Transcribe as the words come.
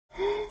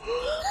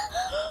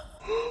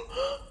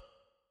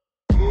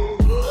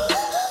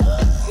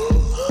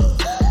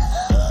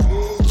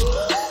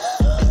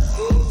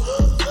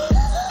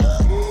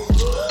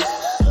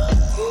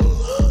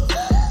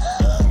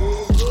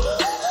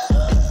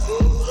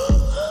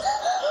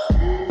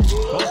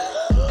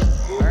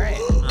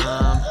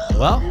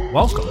Well,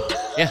 welcome.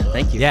 Yeah,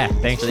 thank you. Yeah,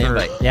 thanks for the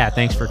invite.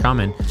 thanks for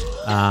coming.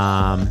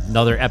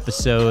 Another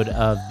episode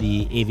of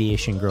the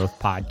Aviation Growth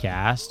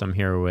Podcast. I'm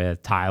here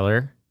with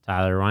Tyler.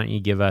 Tyler, why don't you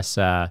give us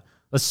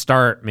let's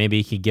start. Maybe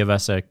you could give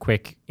us a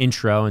quick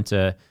intro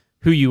into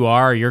who you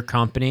are, your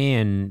company,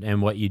 and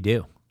what you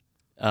do.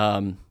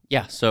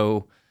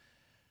 So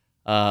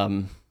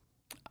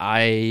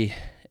I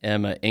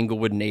am an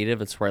Englewood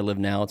native. It's where I live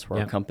now. It's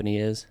where our company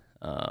is.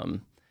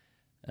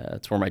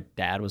 It's where my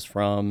dad was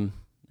from.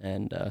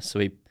 And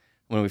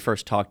when we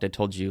first talked, I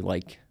told you,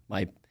 like,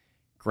 my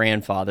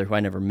grandfather, who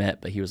I never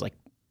met, but he was, like,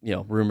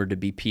 rumored to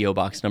be P.O.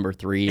 Box number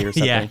 3 or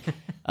something.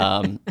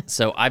 Yeah.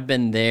 So I've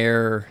been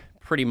there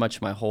pretty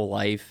much my whole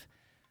life.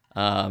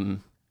 Out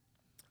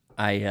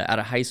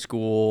of high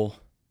school,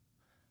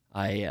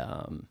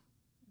 I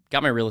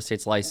got my real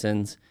estate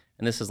license,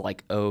 and this is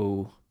like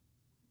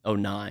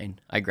 09.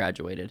 I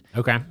graduated.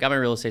 Okay. Got my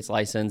real estate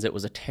license. It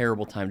was a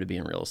terrible time to be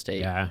in real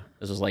estate. Yeah.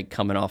 This was like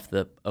coming off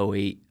the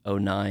 08,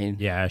 09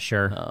 Yeah,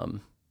 sure.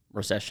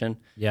 recession.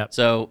 Yep.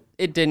 So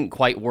it didn't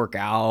quite work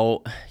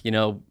out.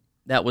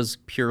 That was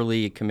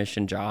purely a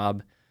commission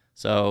job.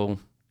 So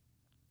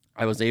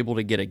I was able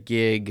to get a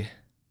gig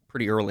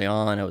pretty early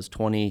on. I was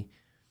 20,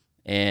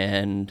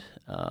 and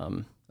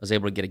I was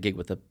able to get a gig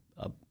with a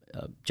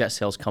jet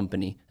sales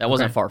company that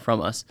wasn't far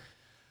from us.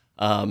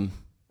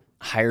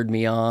 Hired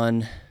me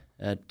on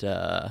at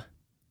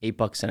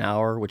 $8 an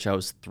hour, which I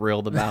was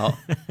thrilled about.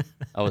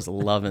 I was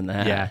loving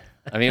that. Yeah.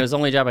 I mean, it was the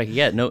only job I could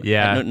get. No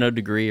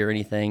degree or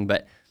anything.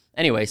 But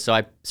anyway, so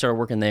I started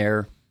working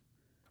there,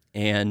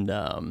 and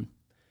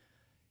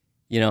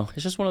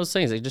it's just one of those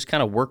things. It just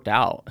kind of worked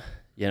out.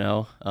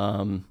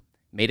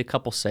 Made a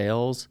couple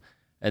sales,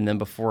 and then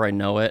before I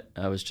know it,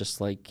 I was just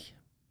like,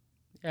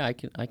 yeah,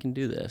 I can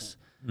do this.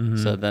 Mm-hmm.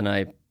 So then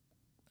I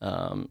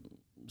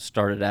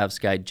started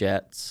Avsky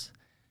Jets,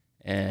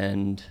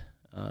 and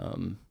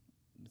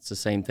it's the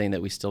same thing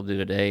that we still do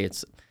today.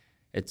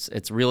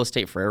 It's real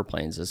estate for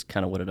airplanes is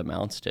kind of what it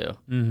amounts to.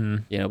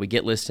 Mm-hmm. We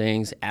get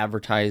listings,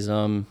 advertise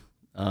them,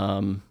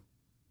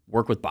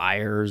 work with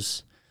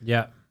buyers,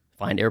 Yeah.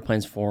 find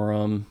airplanes for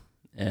them,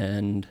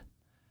 and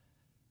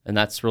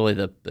that's really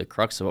the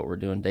crux of what we're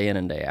doing day in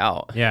and day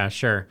out. Yeah,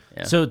 sure.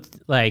 Yeah. So,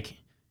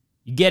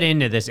 you get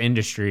into this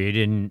industry,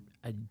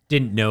 I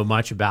didn't know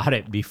much about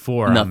it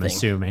before, Nothing. I'm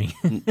assuming.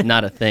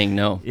 Not a thing,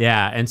 no.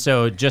 Yeah, and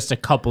so just a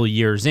couple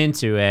years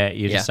into it,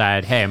 you Yeah.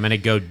 decide, hey, I'm going to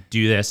go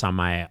do this on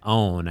my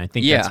own. I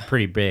think that's a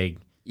pretty big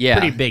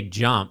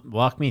jump.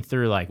 Walk me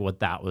through what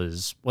that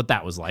was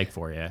like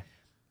for you.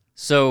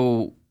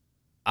 So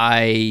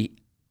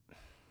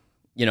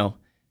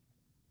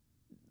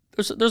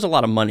there's a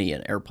lot of money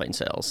in airplane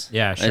sales.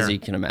 Yeah, sure. As you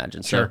can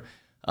imagine. Sure.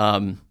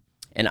 So,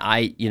 and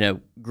I,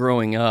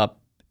 growing up,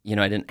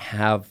 I didn't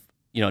have,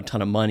 a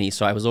ton of money.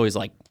 So I was always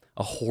like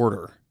a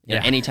hoarder.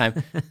 Yeah.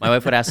 Anytime my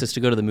wife would ask us to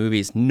go to the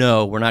movies,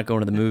 no, we're not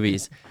going to the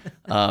movies.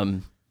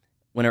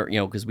 Whenever,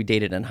 because we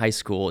dated in high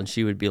school, and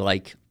she would be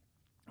like,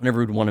 whenever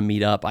we'd want to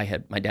meet up, my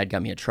dad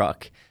got me a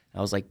truck.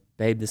 I was like,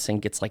 babe, this thing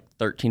gets like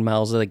 13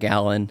 miles to the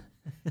gallon.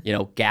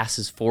 Gas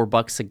is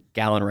 $4 a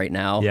gallon right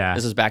now. Yeah.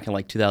 This is back in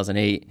like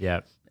 2008.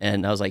 Yeah.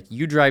 And I was like,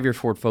 you drive your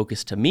Ford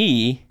Focus to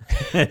me,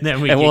 And then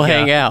we'll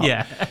hang out.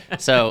 Yeah.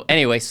 So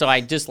anyway, so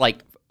I just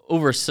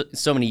over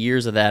so many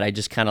years of that, I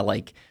just kind of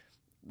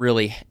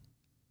really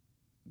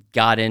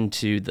got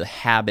into the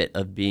habit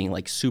of being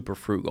super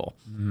frugal.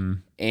 Mm-hmm.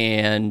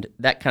 And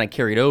that kind of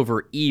carried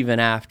over even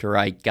after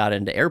I got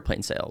into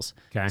airplane sales.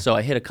 Okay. So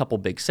I hit a couple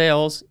big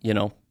sales,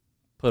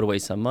 put away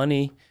some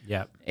money,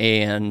 Yep.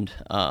 and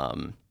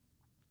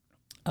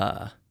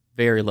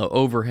very low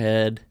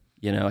overhead.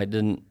 I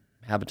didn't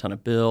have a ton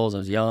of bills. I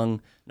was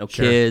young, no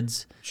Sure.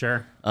 kids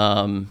Sure.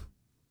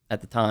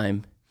 at the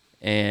time.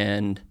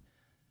 And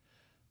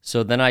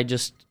so then I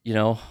just,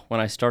 when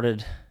I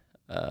started,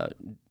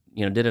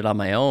 did it on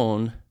my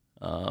own,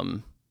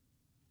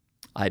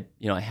 I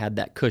had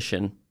that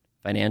cushion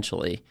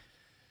financially,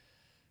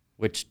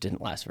 which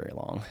didn't last very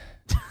long.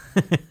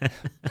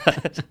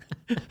 It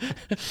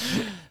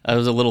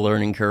was a little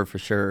learning curve for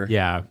sure.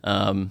 Yeah.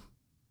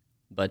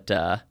 But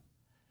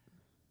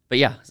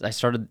yeah, I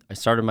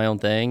started my own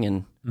thing,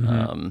 and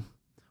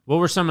What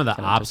were some of the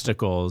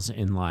obstacles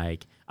in I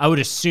would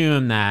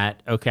assume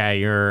that, okay,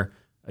 you're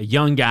a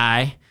young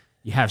guy,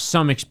 you have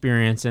some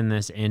experience in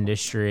this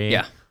industry.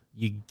 Yeah.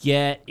 You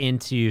get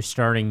into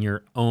starting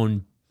your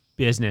own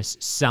business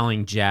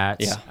selling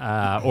jets,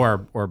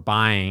 or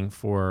buying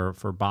for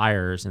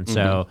buyers. And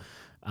so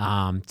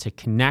to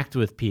connect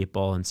with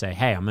people and say,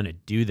 hey, I'm going to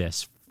do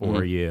this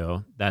for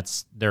you,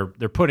 they're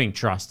putting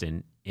trust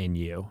in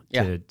you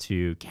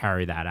to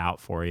carry that out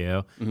for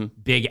you.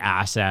 Big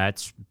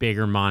assets,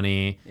 bigger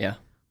money. Yeah.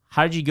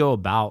 How did you go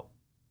about,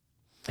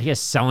 I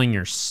guess, selling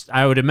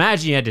I would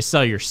imagine you had to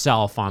sell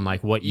yourself on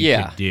what you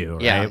could do,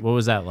 right? Yeah. What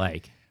was that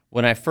like?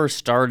 When I first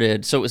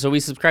started, so we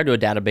subscribed to a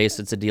database.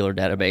 It's a dealer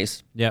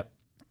database. Yep.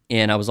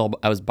 And I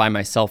was by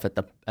myself at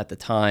the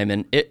time,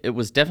 and it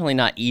was definitely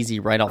not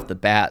easy right off the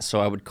bat. So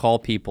I would call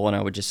people and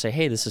I would just say,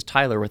 hey, this is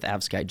Tyler with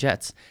Avsky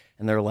Jets.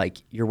 and they're like,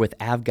 "You're with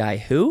Av Guy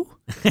who?"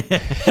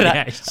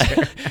 Yeah,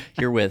 sure.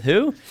 You're with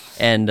who?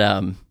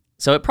 And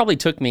so it probably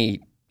took me,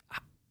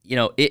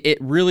 it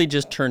really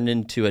just turned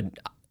into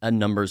a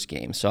numbers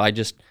game. So I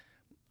just,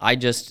 I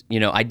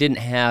didn't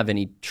have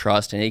any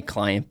trust in any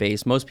client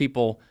base. Most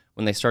people,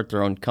 when they start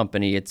their own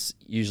company, it's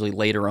usually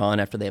later on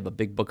after they have a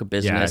big book of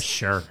business.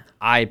 Yeah, sure.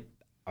 I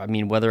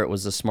mean, whether it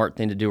was a smart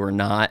thing to do or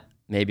not,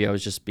 maybe I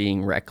was just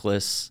being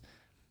reckless.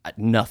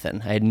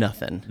 Nothing. I had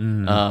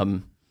nothing.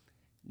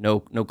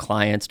 No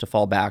clients to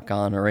fall back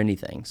on or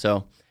anything.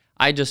 So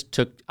I just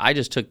took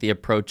the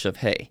approach of,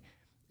 hey,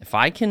 if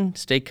I can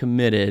stay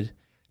committed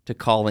to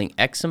calling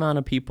X amount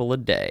of people a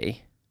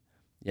day,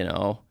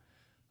 I'll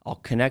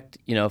connect,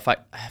 if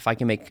I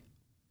can make,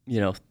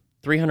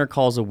 300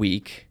 calls a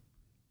week,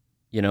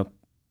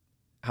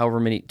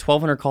 however many,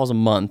 1,200 calls a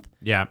month.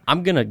 Yeah.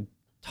 I'm going to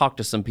talk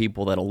to some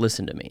people that'll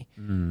listen to me.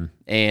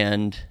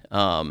 And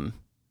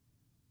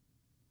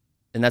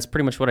that's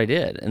pretty much what I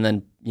did. And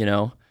then,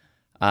 you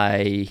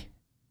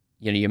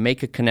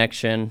make a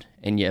connection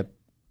and you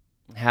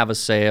have a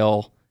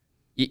sale.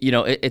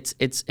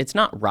 It's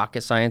not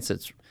rocket science.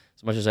 It's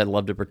as much as I'd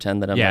love to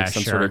pretend that I'm like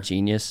some sort of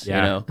genius,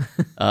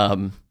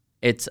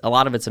 it's a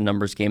lot of it's a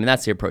numbers game, and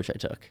that's the approach I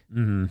took.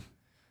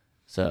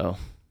 So,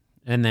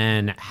 and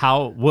then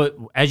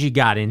as you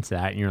got into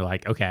that and you're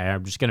like, okay,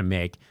 I'm just going to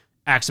make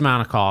X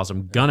amount of calls.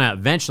 I'm going to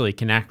eventually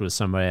connect with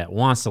somebody that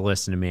wants to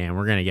listen to me, and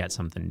we're going to get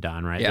something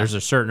done, right? Yeah. There's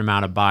a certain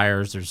amount of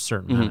buyers. There's a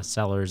certain amount of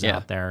sellers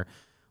out there.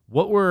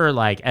 What were,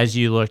 like, as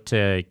you look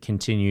to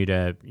continue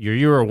to,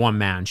 you were a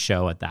one-man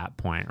show at that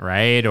point,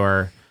 right?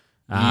 Or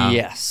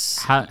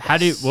yes. What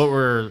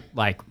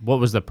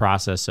was the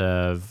process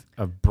of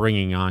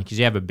bringing on, because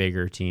you have a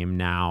bigger team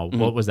now.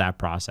 What was that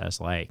process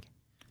like?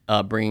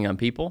 Bringing on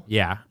people?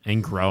 Yeah,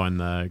 and growing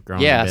the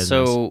business.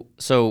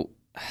 So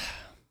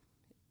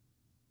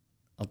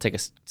I'll take a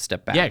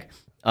step back.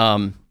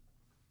 Yeah.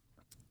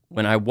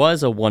 When I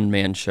was a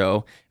one-man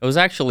show, it was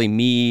actually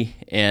me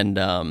and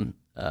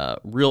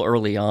real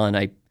early on,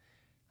 I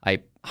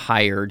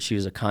hired, she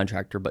was a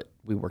contractor, but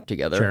we worked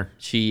together. Sure.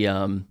 She,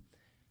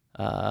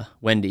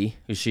 Wendy,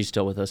 she's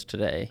still with us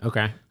today.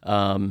 Okay.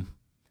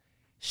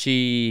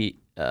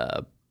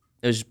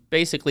 It was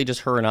basically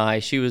just her and I.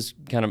 She was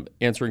kind of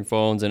answering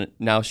phones, and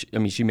now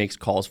she makes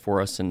calls for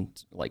us and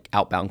like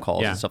outbound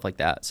calls and stuff like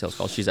that, sales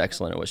calls. She's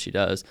excellent at what she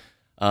does.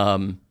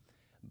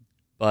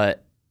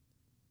 But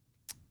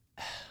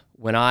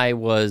when I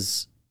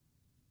was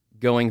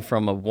going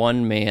from a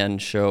one-man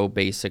show,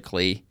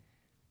 basically,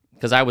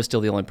 because I was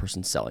still the only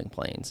person selling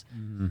planes,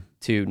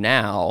 to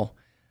now,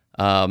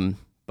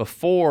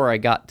 before I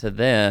got to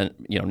then,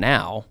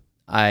 now,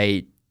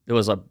 there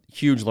was a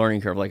huge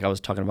learning curve, like I was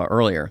talking about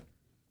earlier.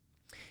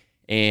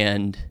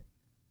 And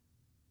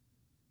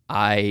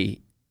I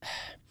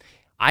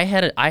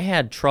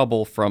had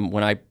trouble from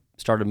when I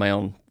started my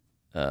own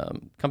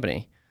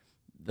company.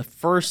 The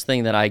first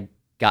thing that I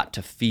got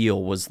to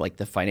feel was like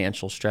the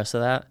financial stress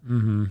of that.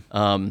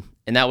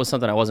 And that was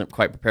something I wasn't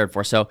quite prepared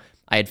for. So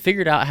I had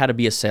figured out how to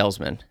be a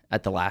salesman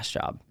at the last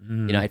job.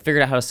 I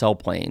figured out how to sell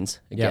planes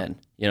again.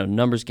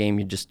 Numbers game,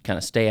 you just kind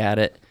of stay at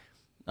it,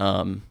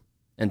 and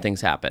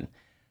things happen.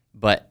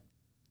 But,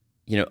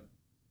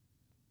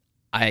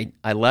 I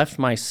left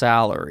my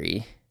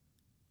salary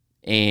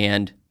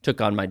and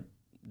took on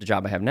the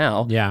job I have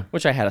now,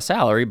 which I had a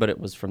salary, but it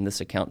was from this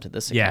account to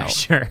this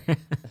account. Yeah,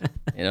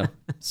 sure.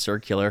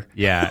 Circular.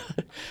 Yeah.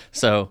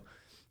 So,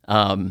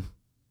 and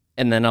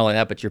then not only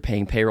that, but you're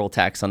paying payroll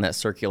tax on that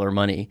circular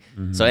money.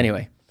 So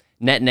anyway,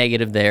 net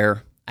negative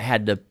there. I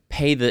had to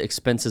pay the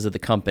expenses of the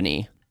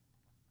company,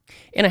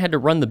 and I had to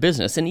run the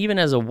business. And even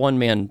as a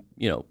one-man,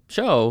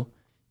 show,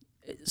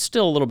 it's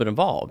still a little bit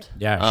involved.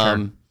 Yeah,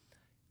 sure.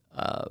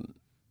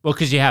 Well,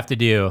 because you have to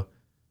do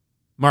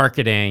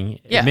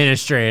marketing,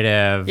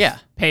 administrative,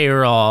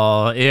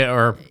 payroll,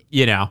 or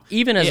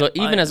even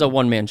as a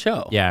one-man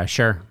show. Yeah,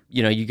 sure.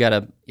 You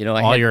gotta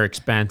all your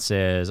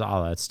expenses,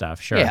 all that stuff.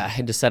 Sure. Yeah, I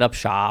had to set up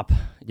shop.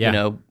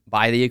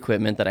 Buy the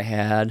equipment that I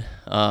had.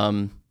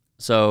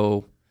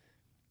 So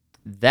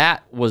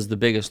that was the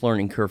biggest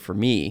learning curve for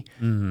me,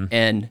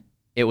 and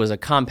it was a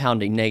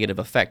compounding negative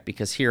effect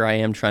because here I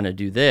am trying to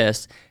do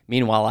this.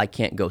 Meanwhile, I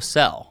can't go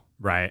sell.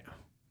 Right.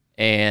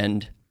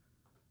 And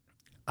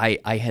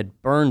I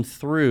had burned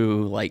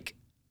through like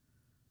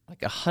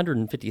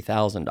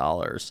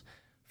 $150,000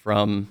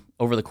 from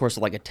over the course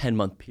of like a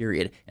 10-month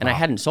period, and I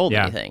hadn't sold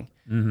anything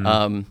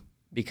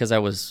because I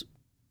was,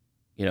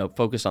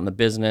 focused on the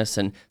business,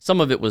 and some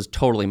of it was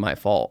totally my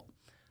fault.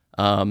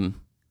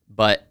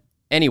 But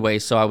anyway,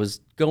 so I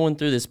was going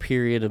through this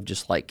period of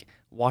just like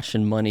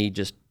watching money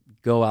just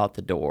go out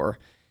the door,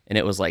 and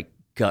it was like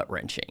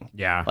gut-wrenching.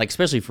 Yeah. Like,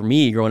 especially for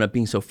me, growing up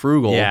being so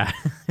frugal, not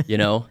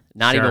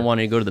Sure. even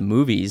wanting to go to the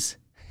movies.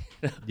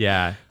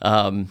 Yeah.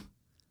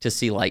 To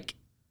see like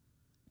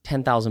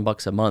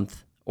 $10,000 a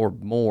month or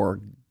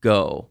more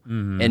go,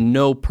 and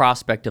no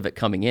prospect of it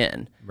coming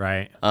in.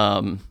 Right.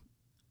 That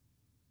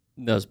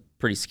was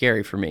pretty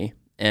scary for me.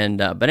 And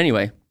but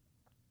anyway,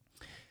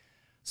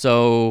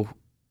 so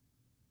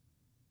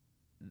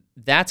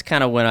that's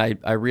kind of when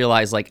I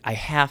realized like I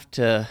have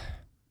to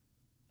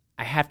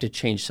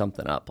change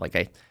something up. Like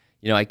I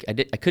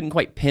couldn't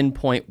quite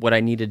pinpoint what I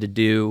needed to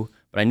do,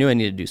 but I knew I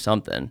needed to do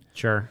something.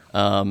 Sure.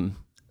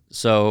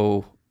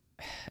 So,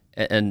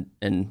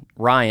 and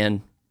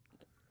Ryan,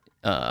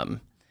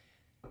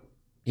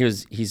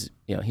 he's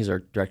our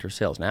director of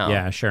sales now.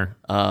 Yeah, sure.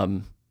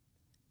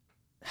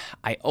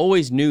 I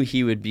always knew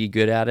he would be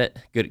good at it,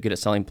 good at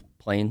selling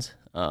planes,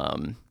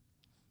 or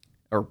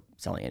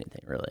selling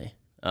anything really.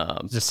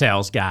 He's a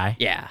sales guy.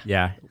 Yeah.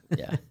 Yeah.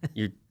 Yeah.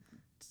 You're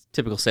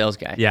typical sales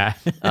guy. Yeah.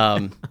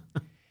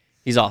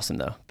 He's awesome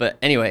though. But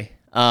anyway,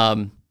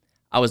 I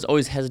was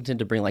always hesitant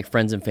to bring like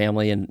friends and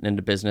family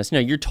into business.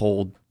 You're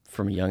told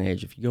from a young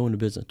age, if you go into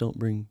business, don't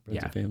bring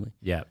friends and family.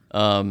 Yeah.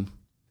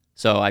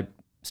 So I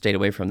stayed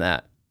away from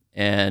that.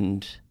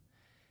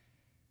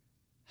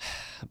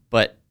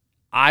 But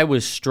I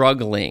was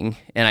struggling,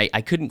 and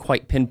I couldn't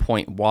quite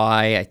pinpoint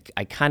why.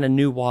 I kind of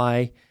knew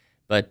why,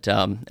 but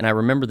and I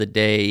remember the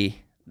day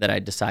that I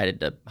decided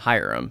to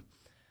hire him.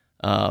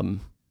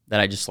 That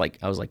I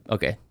was like,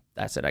 okay,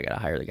 that's it. I got to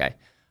hire the guy.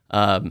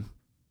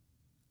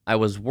 I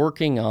was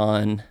working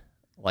on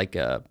like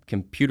a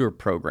computer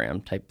program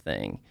type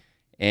thing,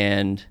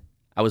 and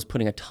I was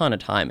putting a ton of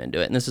time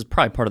into it. And this is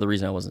probably part of the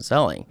reason I wasn't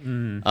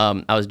selling.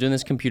 I was doing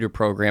this computer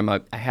program.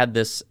 I had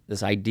this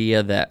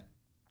idea that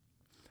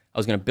I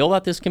was going to build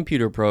out this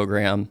computer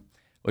program,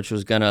 which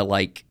was going to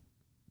like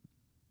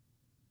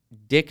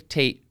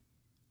dictate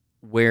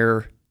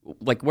where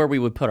we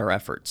would put our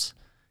efforts,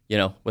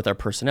 with our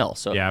personnel.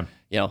 So,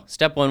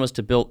 step one was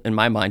to build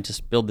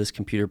this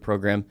computer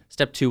program.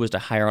 Step two was to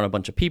hire on a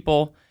bunch of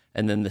people,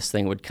 and then this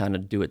thing would kind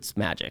of do its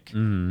magic.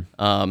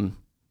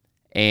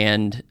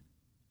 And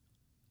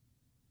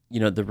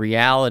the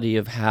reality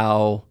of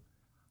how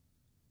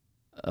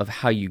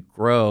you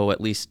grow,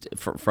 at least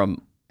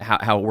from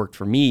how it worked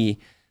for me,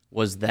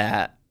 was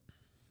that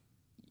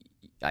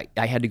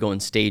I had to go in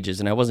stages,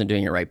 and I wasn't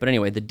doing it right. But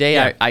anyway, the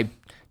day I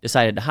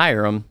decided to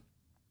hire him,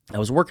 I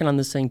was working on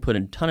this thing, put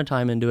a ton of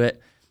time into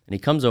it, and he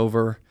comes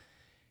over,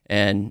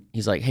 and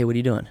he's like, "Hey, what are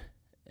you doing?"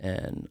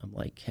 And I'm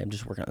like, "Hey, I'm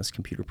just working on this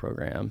computer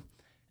program."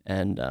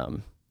 And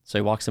so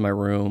he walks in my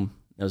room.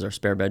 It was our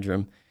spare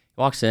bedroom. He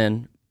walks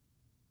in,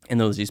 and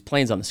there was these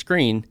planes on the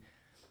screen,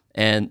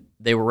 and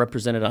they were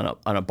represented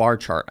on a bar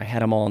chart. I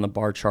had them all on the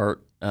bar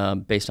chart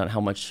based on how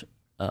much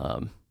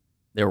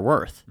they were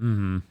worth.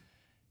 Mm-hmm.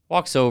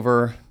 Walks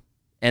over,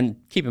 and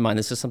keep in mind,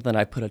 this is something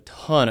I put a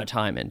ton of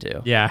time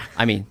into. Yeah.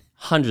 I mean,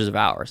 hundreds of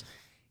hours.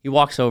 He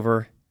walks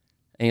over,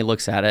 and he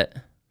looks at it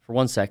for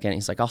 1 second.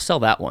 He's like, "I'll sell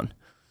that one."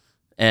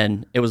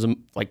 And it was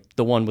like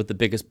the one with the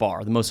biggest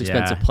bar, the most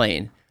expensive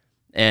plane.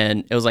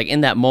 And it was like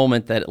in that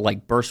moment that it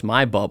like burst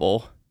my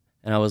bubble.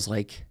 And I was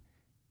like,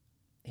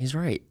 he's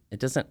right. It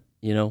doesn't,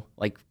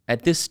 like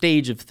at this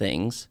stage of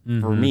things,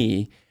 for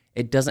me,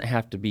 it doesn't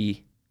have to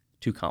be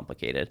too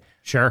complicated.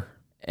 Sure.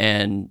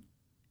 And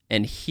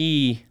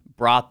he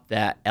brought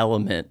that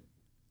element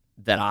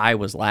that I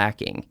was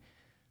lacking.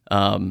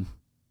 And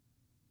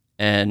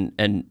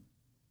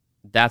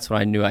that's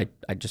when I knew I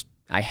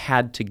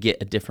had to get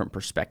a different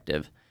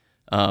perspective.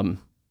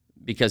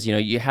 Because,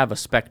 you have a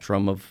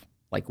spectrum of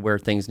like where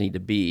things need to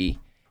be,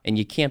 and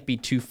you can't be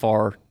too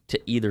far to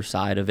either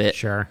side of it.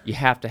 Sure. You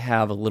have to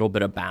have a little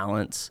bit of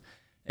balance.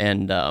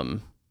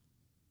 And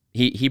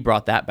he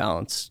brought that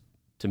balance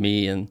to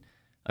me. And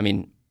I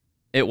mean,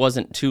 it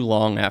wasn't too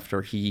long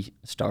after he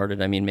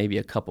started. I mean, maybe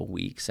a couple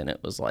weeks, and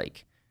it was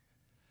like,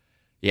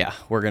 yeah,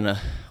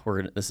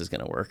 this is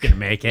gonna work. Gonna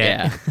make it.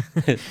 Yeah.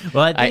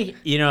 Well, I think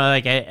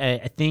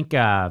I think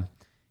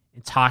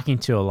in talking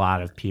to a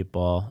lot of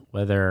people,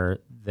 whether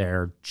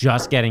they're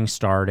just getting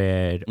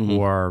started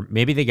or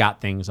maybe they got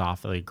things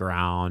off of the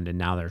ground and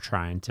now they're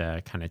trying to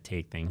kind of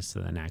take things to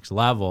the next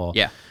level.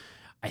 Yeah.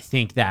 I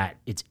think that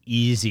it's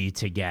easy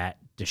to get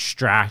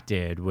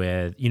distracted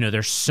with,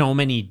 there's so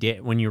many,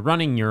 when you're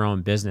running your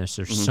own business,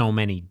 there's so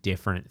many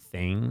different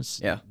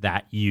things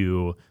that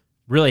you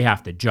really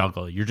have to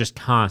juggle. You're just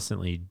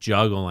constantly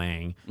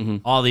juggling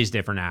all these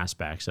different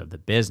aspects of the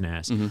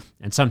business.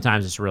 And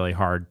sometimes it's really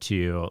hard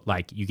to,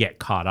 like, you get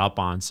caught up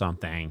on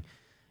something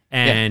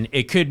and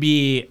it could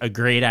be a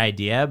great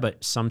idea,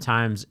 but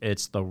sometimes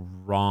it's the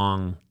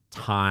wrong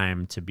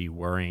time to be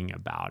worrying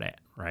about it.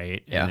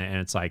 Right. Yeah. And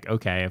it's like,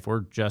 okay, if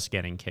we're just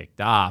getting kicked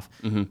off,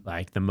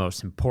 like the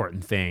most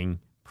important thing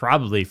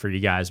probably for you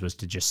guys was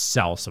to just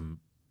sell some,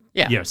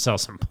 sell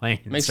some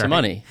planes. Make some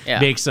money. Yeah.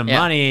 Make some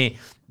money,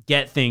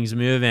 get things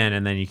moving,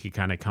 and then you could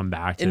kind of come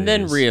back to and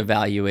then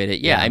reevaluate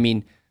it. Yeah. I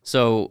mean,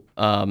 so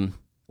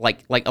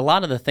like a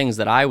lot of the things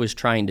that I was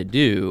trying to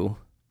do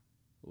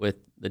with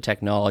the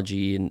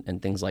technology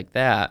and things like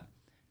that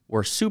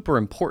were super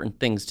important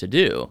things to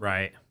do.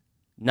 Right.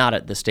 Not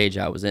at the stage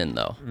I was in,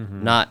 though.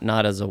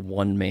 Not as a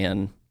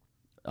one-man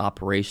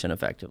operation,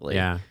 effectively.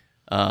 Yeah.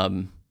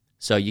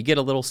 So you get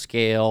a little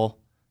scale,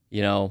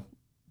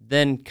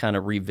 then kind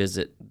of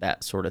revisit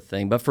that sort of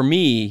thing. But for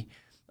me,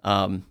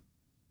 that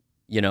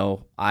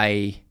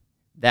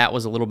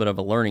was a little bit of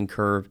a learning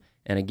curve.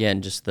 And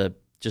again, just the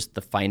just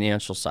the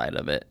financial side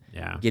of it.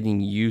 Yeah.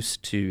 Getting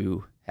used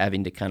to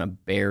having to kind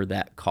of bear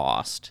that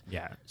cost.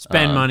 Yeah.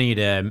 Spend money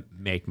to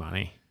make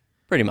money.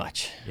 Pretty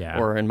much. Yeah.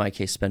 Or in my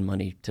case, spend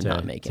money to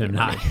not make any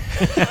money.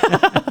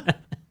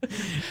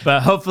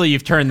 But hopefully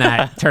you've turned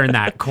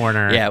that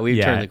corner. Yeah,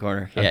 we've turned the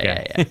corner.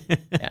 Yeah.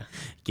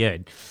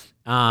 Good.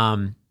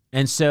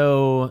 And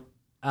so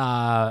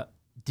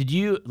did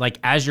you, like,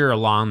 as you're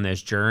along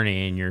this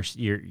journey and you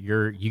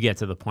get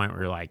to the point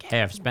where you're like,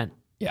 hey, I've spent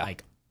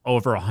like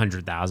over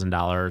 $100,000,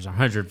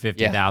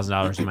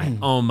 $150,000 of my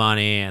own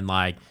money, and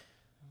like,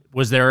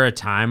 was there a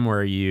time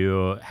where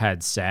you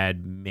had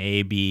said,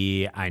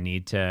 maybe I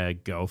need to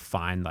go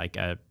find like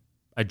a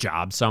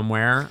job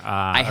somewhere?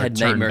 I had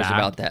nightmares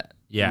about that.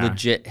 Yeah.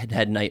 Legit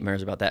had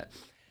nightmares about that.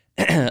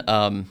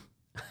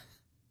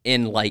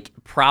 In like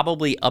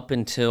probably up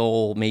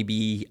until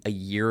maybe a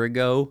year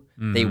ago,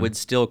 they would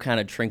still kind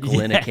of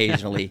trinkle in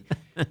occasionally.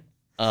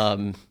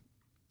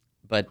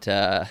 But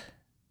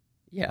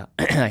yeah,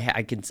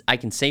 I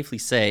can safely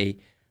say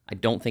I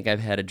don't think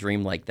I've had a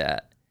dream like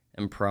that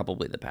in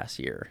probably the past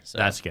year. So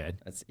that's good.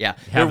 Yeah.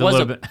 There was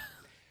a bit.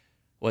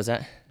 Was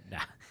that? Nah.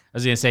 I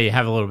was gonna say you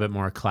have a little bit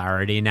more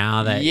clarity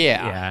now. That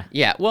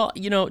yeah. Well,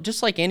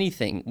 just like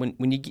anything,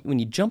 when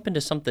you jump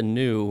into something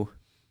new,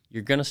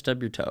 you're gonna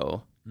stub your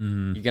toe.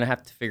 You're gonna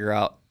have to figure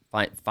out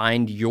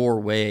find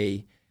your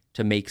way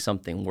to make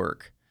something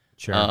work.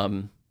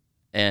 Sure.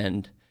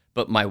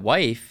 But my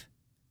wife,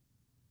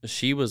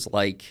 she was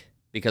like,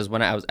 because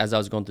as I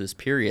was going through this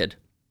period,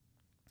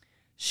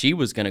 she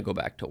was going to go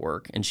back to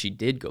work, and she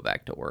did go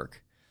back to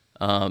work.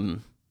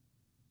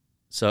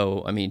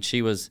 So, I mean,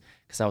 she was,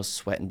 because I was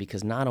sweating,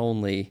 because not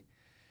only,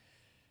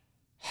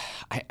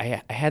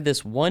 I had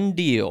this one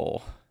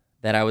deal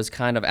that I was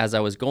kind of, as I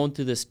was going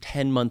through this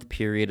 10-month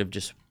period of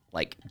just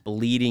like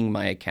bleeding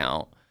my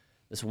account,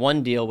 this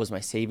one deal was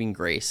my saving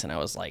grace, and I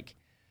was like,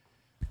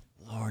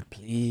 Lord,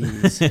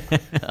 please.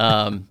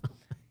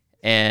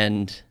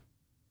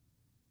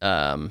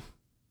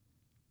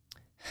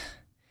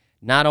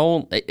 Not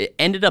only it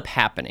ended up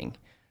happening,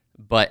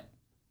 but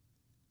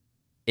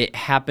it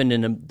happened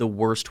in the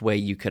worst way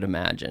you could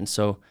imagine.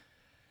 So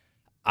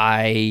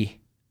it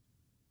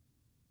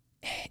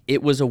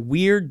was a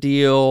weird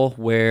deal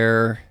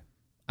where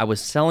I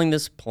was selling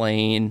this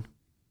plane,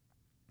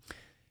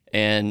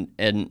 and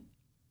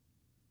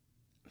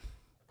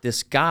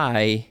this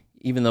guy,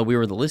 even though we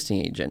were the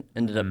listing agent,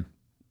 ended up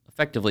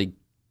effectively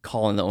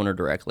calling the owner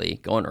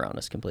directly, going around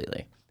us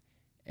completely.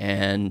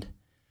 And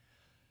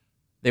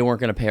they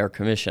weren't going to pay our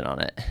commission on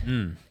it.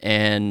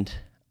 And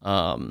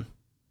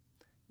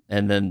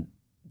then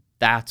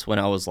that's when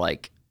I was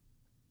like,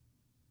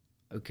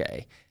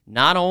 okay,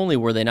 not only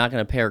were they not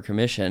going to pay our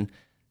commission,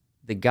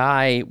 the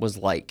guy was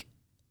like,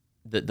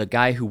 the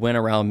guy who went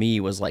around me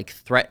was like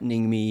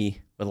threatening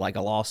me with like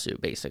a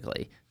lawsuit,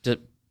 basically.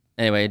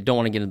 Anyway, I don't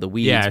want to get into the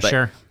weeds, but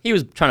sure. He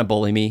was trying to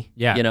bully me,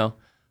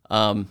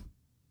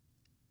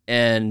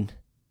 and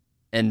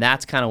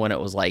that's kind of when it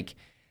was like,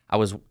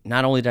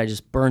 not only did I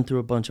just burn through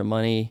a bunch of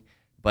money,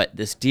 but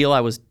this deal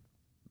I was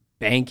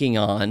banking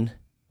on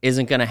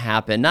isn't going to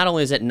happen. Not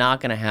only is it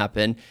not going to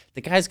happen,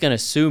 the guy's going to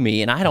sue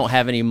me, and I don't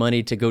have any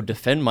money to go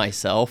defend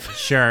myself.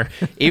 Sure.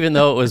 Even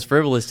though it was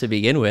frivolous to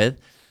begin with.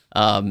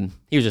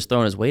 He was just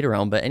throwing his weight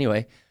around. But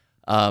anyway,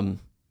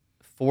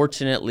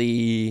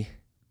 fortunately,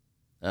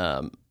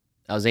 I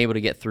was able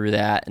to get through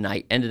that, and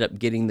I ended up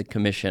getting the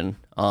commission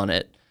on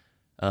it.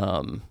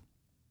 I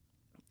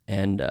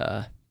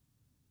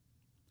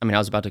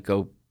was about to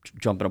go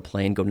jump in a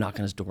plane, go knock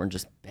on his door, and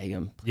just beg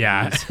him. Please.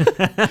 Yeah.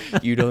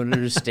 You don't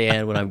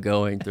understand what I'm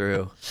going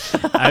through.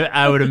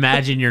 I would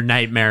imagine your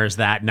nightmares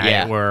that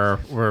night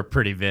were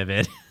pretty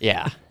vivid.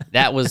 Yeah.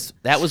 That was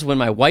when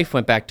my wife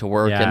went back to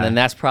work, and then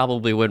that's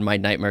probably when my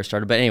nightmare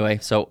started. But anyway,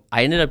 so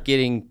I ended up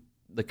getting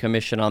the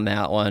commission on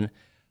that one,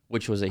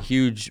 which was a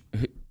huge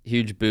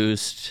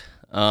boost.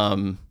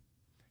 And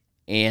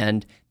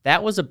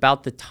that was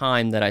about the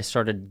time that I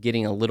started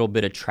getting a little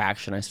bit of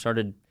traction. I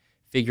started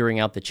figuring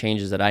out the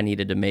changes that I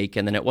needed to make.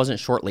 And then it wasn't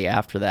shortly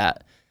after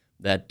that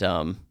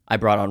I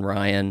brought on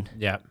Ryan.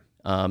 Yeah.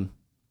 And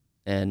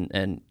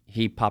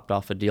he popped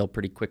off a deal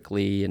pretty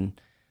quickly,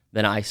 and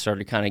then I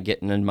started kind of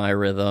getting in my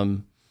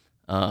rhythm.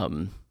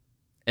 And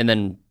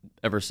then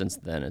ever since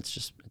then,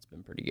 it's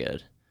been pretty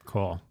good.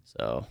 Cool.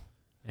 So.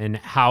 And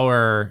how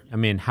are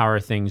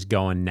things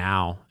going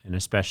now? And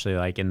especially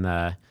like in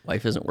the...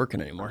 Wife isn't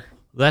working anymore.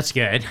 That's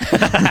good.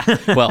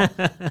 Well,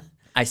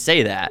 I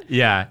say that.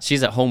 Yeah.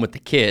 She's at home with the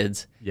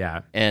kids.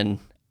 Yeah. And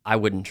I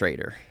wouldn't trade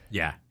her.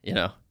 Yeah.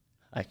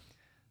 I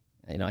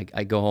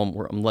go home.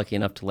 I'm lucky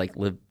enough to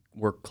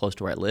work close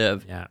to where I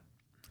live. Yeah.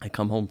 I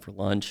come home for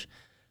lunch.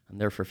 I'm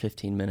there for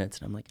 15 minutes,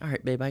 and I'm like, all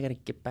right, babe, I got to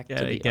get back to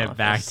the get office.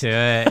 back to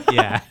it.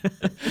 Yeah.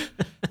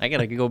 I got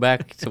to go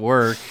back to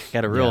work.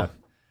 Got a real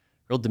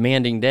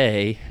demanding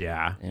day.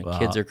 Yeah. And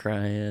kids are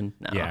crying.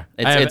 No, yeah.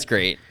 It's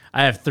great.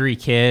 I have 3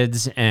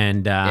 kids,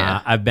 and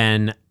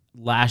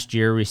last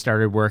year we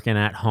started working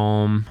at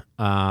home,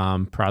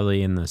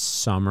 probably in the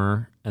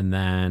summer. And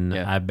then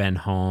I've been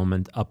home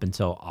and up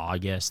until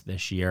August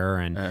this year.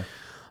 And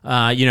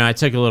I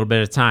took a little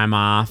bit of time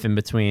off in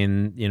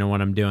between,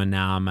 what I'm doing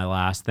now and my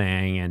last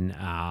thing.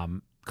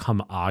 And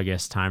come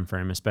August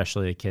timeframe,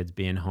 especially the kids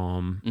being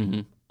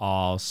home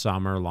all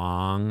summer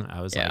long,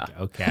 I was like,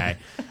 okay,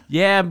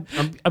 I'm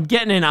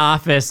getting an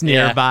office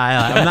nearby.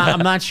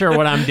 I'm not sure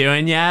what I'm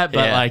doing yet,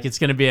 but like it's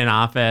gonna be an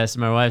office.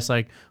 My wife's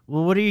like,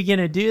 well, what are you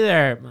gonna do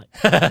there? I'm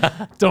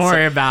like, don't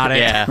worry about it.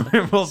 Yeah,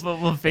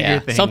 we'll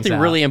figure things something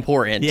out. really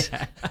important.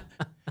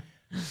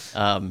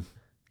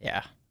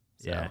 Yeah.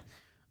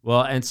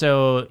 Well, and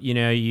so you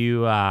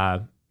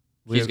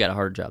he's got a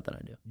harder job than I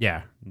do.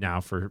 Yeah,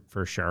 no,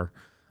 for sure.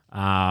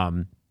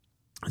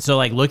 So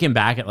like looking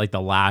back at like the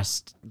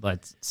last,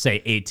 let's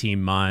say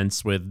 18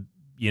 months with,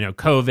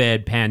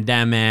 COVID,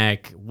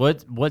 pandemic,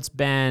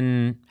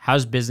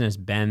 how's business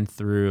been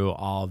through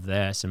all of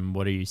this, and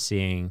what are you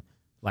seeing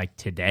like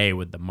today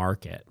with the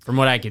market? From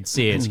what I could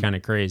see, it's kind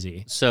of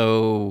crazy.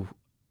 So,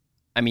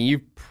 I mean,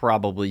 you've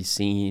probably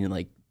seen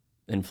like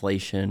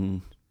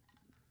inflation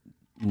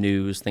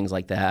news, things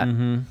like that.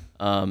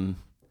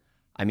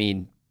 I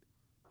mean,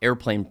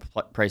 airplane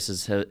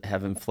prices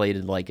have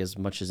inflated like as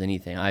much as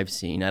anything I've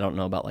seen. I don't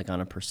know about like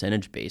on a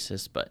percentage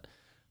basis, but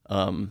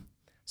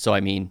so I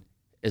mean,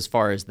 as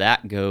far as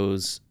that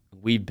goes,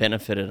 we've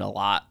benefited a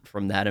lot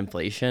from that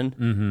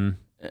inflation,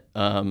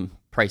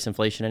 price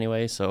inflation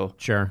anyway. So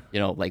sure,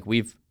 like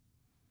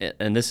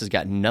and this has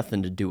got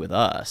nothing to do with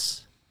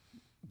us,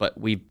 but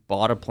we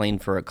bought a plane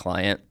for a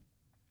client,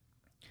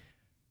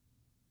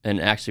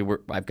 and actually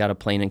I've got a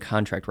plane in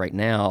contract right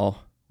now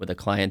with a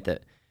client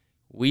that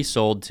we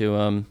sold to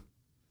him.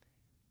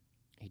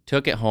 He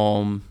took it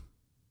home,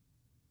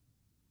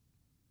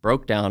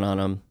 broke down on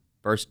him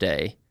first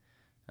day.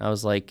 I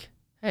was like,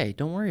 hey,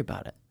 don't worry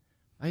about it.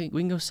 We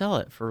can go sell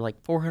it for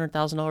like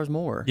 $400,000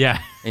 more. Yeah.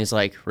 And he's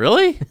like,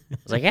 really? I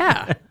was like,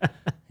 yeah.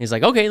 He's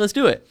like, okay, let's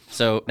do it.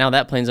 So now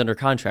that plane's under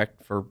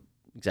contract for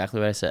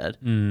exactly what I said.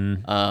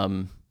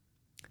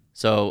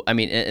 So, I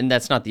mean, and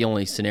that's not the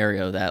only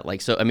scenario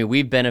that so, I mean,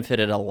 we've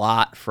benefited a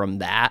lot from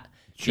that.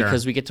 Sure.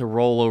 Because we get to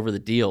roll over the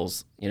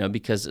deals,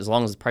 because as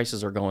long as the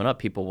prices are going up,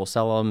 people will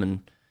sell them,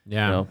 and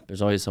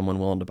there's always someone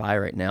willing to buy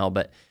right now.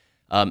 But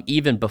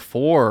even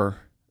before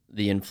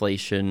the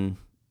inflation,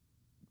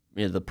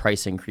 the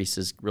price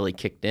increases really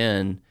kicked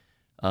in.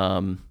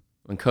 When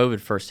COVID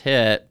first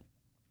hit,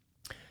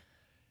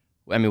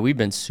 I mean, we've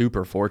been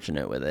super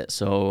fortunate with it.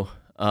 So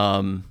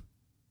when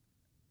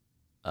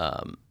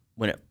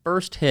it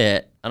first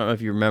hit, I don't know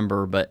if you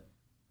remember, but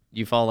do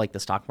you follow like the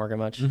stock market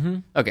much?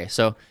 Okay,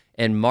 so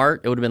in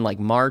March, it would have been like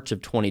March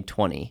of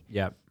 2020.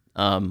 Yep.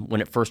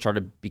 When it first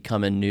started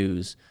becoming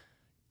news,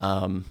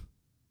 and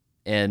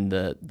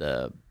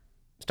the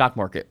stock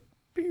market,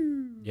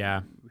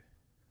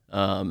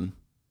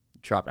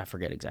 dropped. I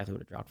forget exactly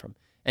what it dropped from.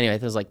 Anyway,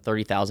 it was like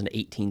 30,000 to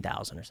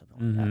 18,000 or something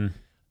like that,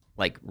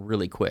 like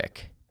really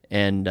quick.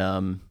 And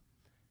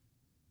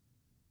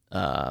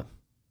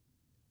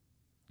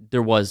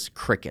there was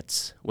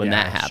crickets when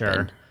that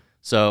happened. Sure.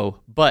 So,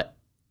 but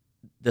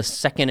the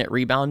second it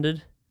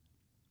rebounded,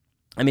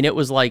 I mean, it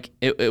was like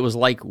it was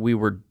like we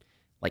were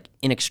like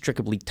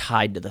inextricably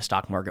tied to the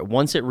stock market.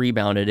 Once it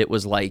rebounded, it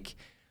was like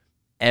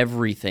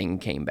everything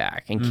came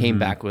back and came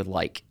back with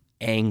like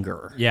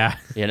anger. Yeah.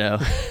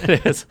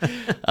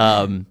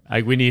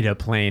 Like we need a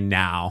plane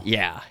now.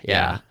 Yeah,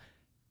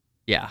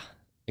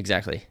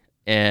 exactly.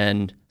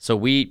 And so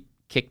we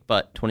kicked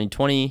butt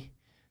 2020.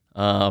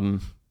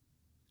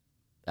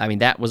 I mean,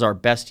 that was our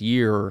best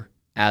year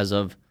as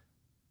of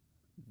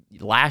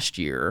last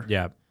year.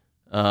 Yeah.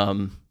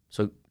 So,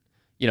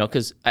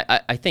 because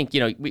I think,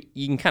 you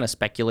can kind of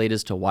speculate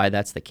as to why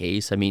that's the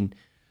case. I mean,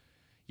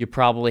 you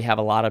probably have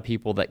a lot of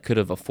people that could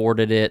have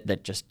afforded it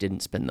that just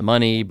didn't spend the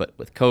money, but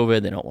with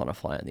COVID, they don't want to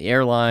fly on the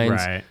airlines.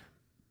 Right.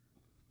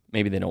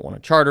 Maybe they don't want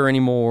to charter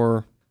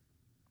anymore.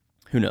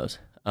 Who knows?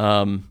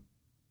 But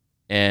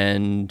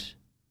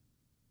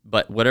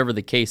whatever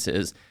the case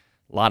is,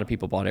 a lot of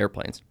people bought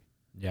airplanes.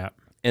 Yeah.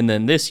 And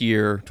then this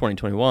year,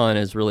 2021,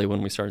 is really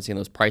when we started seeing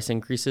those price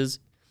increases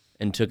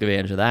and took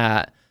advantage of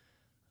that.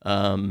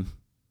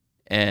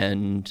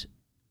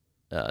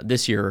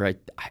 This year,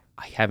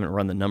 I haven't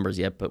run the numbers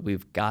yet, but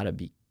we've got to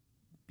be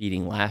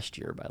beating last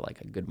year by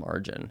like a good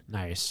margin.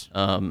 Nice.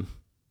 So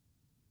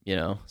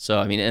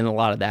I mean, and a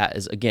lot of that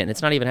is, again,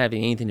 it's not even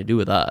having anything to do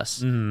with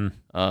us.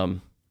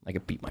 I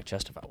could beat my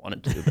chest if I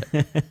wanted to,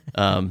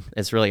 but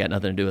it's really got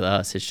nothing to do with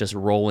us. It's just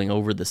rolling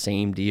over the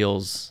same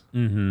deals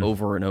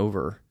over and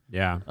over.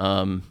 Yeah.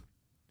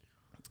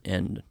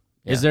 And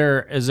is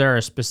there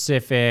a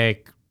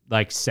specific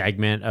like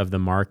segment of the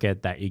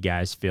market that you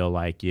guys feel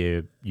like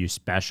you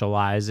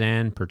specialize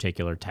in,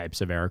 particular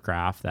types of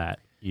aircraft that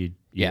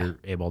you're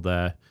able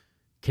to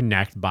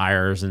connect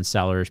buyers and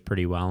sellers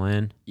pretty well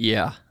in?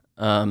 Yeah.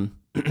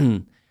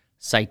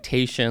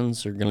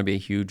 Citations are going to be a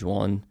huge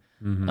one.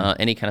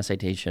 Any kind of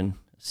citation,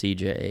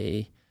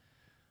 CJ,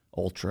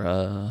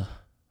 Ultra,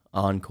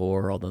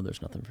 Encore, although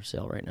there's nothing for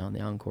sale right now in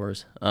the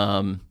Encores.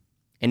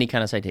 Any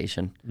kind of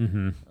citation.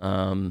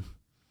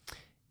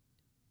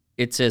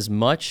 It's as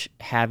much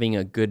having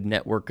a good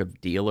network of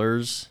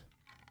dealers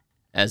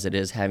as it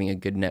is having a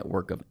good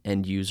network of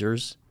end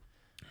users.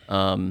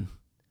 And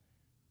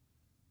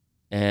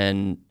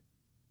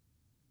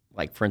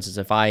like, for instance,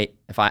 if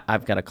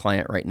I've got a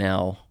client right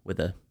now with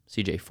a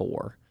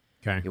CJ4,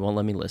 Okay. he won't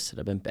let me list it.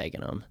 I've been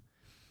begging him.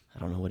 I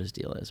don't know what his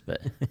deal is,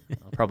 but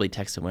I'll probably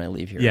text him when I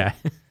leave here. Yeah.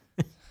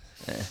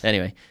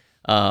 Anyway,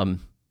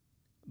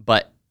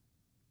 but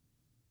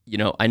you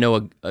know, I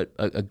know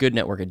a good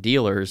network of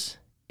dealers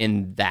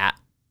in that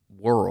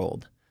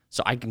world,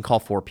 so I can call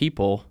 4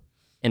 people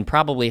and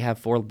probably have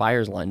 4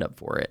 buyers lined up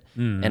for it,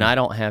 and I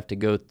don't have to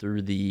go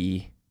through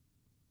the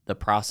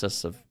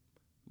process of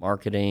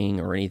marketing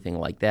or anything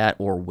like that,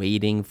 or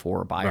waiting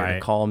for a buyer to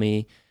call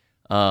me.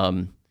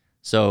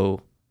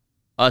 So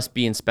us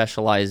being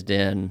specialized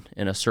in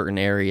a certain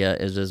area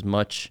is as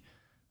much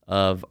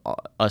of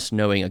us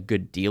knowing a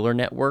good dealer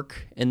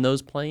network in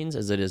those planes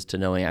as it is to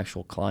knowing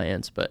actual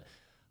clients. But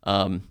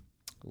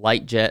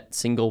light jet,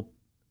 single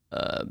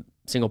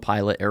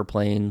pilot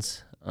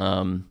airplanes,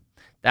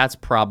 that's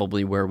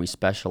probably where we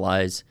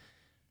specialize.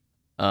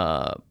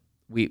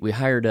 We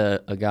hired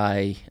a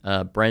guy,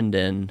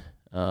 Brendan.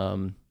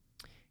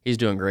 He's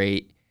doing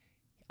great.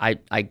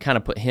 I kind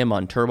of put him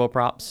on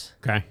turboprops,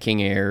 Okay.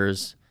 King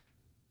Airs,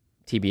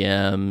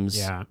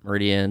 TBMs,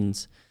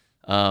 Meridians.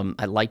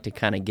 I'd like to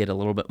kind of get a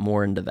little bit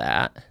more into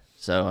that,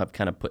 so I've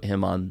kind of put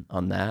him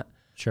on that.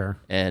 Sure.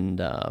 And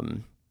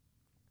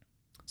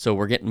so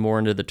we're getting more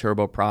into the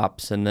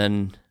turboprops, and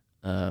then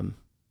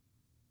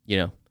you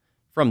know,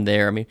 from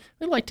there, I mean,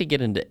 we'd like to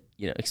get into,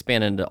 you know,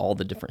 expand into all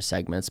the different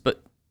segments,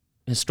 but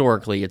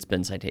historically it's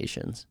been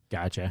citations.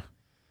 Gotcha.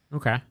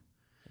 Okay.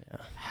 Yeah.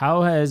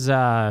 How has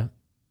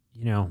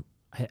you know,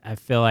 I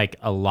feel like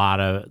a lot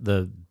of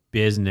the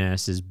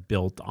business is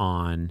built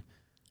on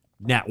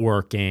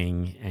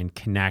networking and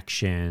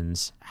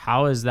connections.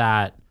 How is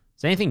that?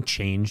 Has anything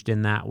changed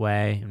in that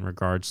way in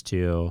regards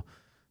to,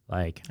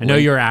 like, I know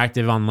you're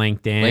active on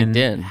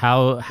LinkedIn.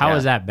 How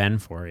has that been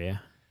for you?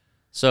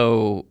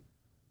 So,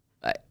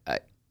 I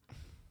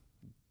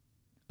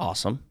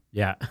awesome.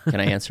 Yeah. Can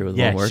I answer with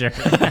one word? Sure.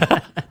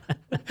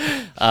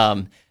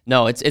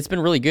 No, it's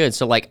been really good.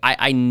 So like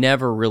I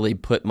never really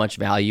put much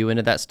value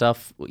into that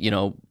stuff. You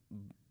know,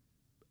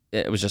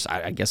 it was just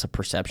I guess a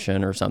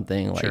perception or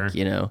something. Like, Sure.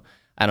 you know,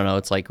 I don't know.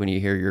 It's like when you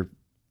hear your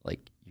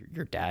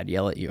dad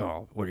yell at you,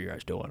 "Oh, what are you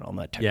guys doing on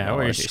that technology Yeah,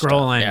 or you're stuff?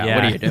 scrolling. Yeah.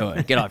 What are you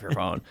doing? Get off your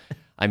phone."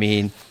 I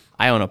mean,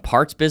 I own a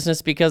parts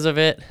business because of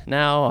it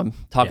now. I'm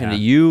talking to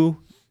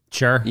you,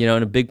 Sure. you know,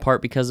 in a big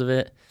part because of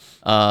it.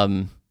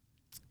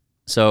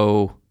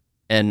 So,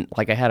 and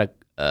like I had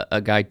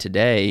a guy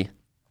today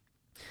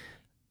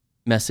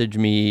message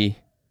me.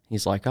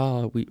 He's like,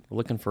 "Oh, we're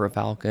looking for a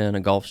Falcon,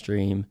 a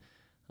Gulfstream.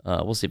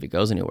 We'll see if it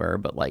goes anywhere.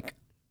 But like,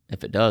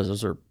 if it does,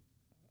 those are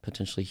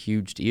potentially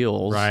huge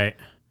deals." Right.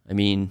 I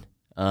mean,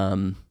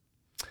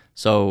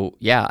 so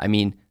yeah, I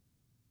mean,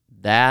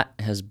 that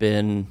has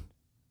been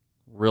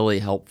really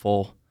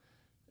helpful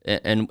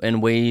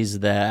in ways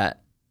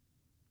that,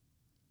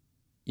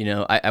 you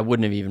know, I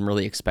wouldn't have even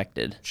really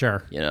expected.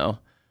 Sure. You know.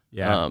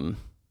 Yeah.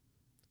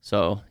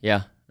 So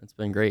yeah, it's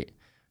been great.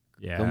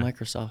 Yeah. Go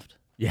Microsoft.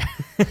 Yeah.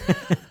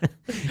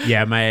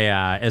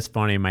 Yeah. It's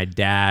funny. My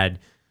dad,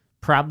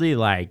 probably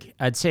like,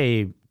 I'd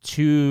say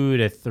 2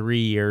 to 3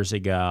 years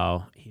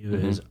ago, he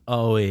was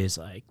always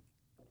like,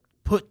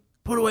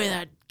 put away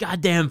that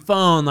goddamn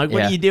phone. Like,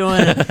 what are you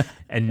doing?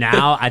 And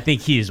now I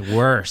think he's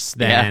worse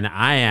than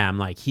I am.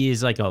 Like,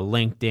 he's like a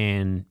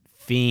LinkedIn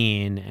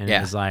fiend, and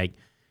is like,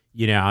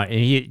 you know,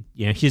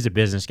 and he's a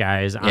business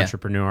guy, he's an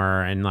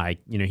entrepreneur, and like,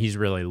 you know, he's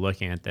really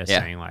looking at this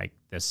saying like,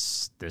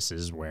 this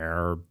is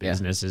where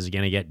business is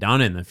going to get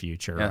done in the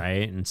future,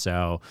 right? And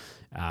so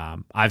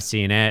I've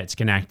seen it. It's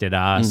connected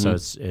us, so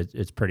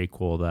it's pretty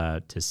cool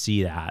to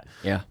see that.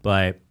 Yeah.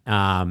 But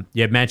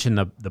you had mentioned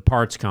the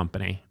parts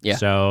company. Yeah.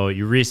 So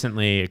you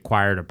recently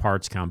acquired a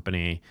parts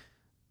company.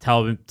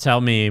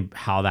 Tell me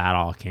how that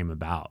all came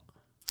about.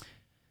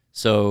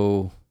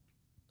 So,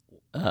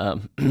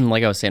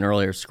 like I was saying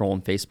earlier,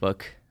 scrolling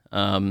Facebook,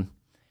 I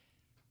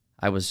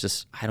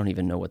don't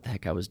even know what the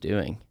heck I was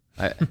doing.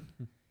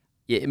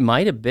 It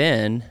might have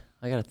been,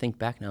 I got to think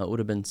back now, it would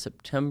have been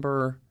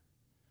September.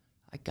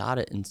 I got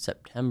it in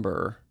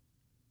September.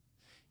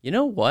 You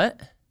know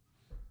what?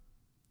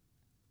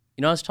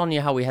 You know, I was telling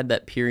you how we had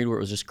that period where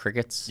it was just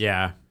crickets?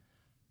 Yeah.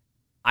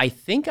 I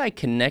think I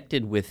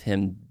connected with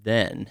him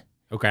then.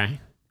 Okay.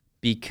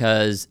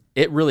 Because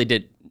it really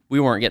did. We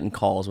weren't getting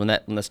calls when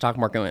the stock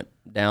market went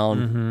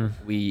down.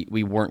 We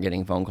weren't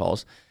getting phone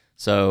calls,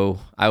 so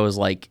I was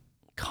like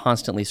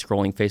constantly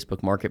scrolling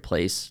Facebook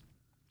Marketplace,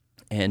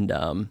 and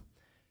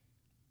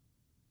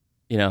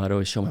you know, I'd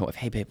always show my wife,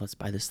 "Hey babe, let's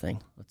buy this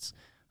thing. Let's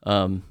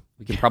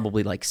we can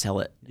probably like sell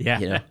it, you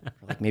know,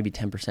 for like maybe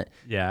 10%."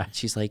 Yeah.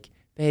 She's like,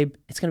 "Babe,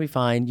 it's gonna be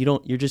fine.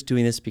 You're just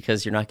doing this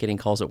because you're not getting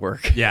calls at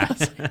work." Yeah.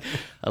 I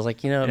was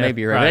like, you know,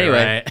 maybe you're right.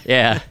 Anyway, right.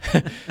 yeah.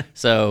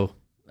 So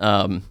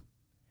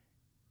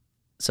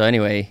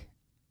anyway,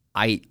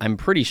 I'm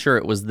pretty sure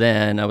it was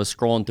then. I was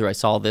scrolling through. I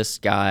saw this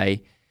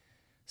guy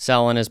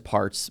selling his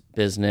parts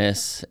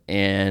business,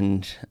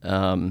 and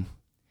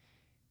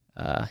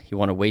he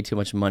wanted way too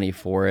much money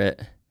for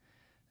it,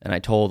 and I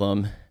told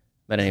him.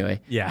 But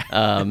anyway,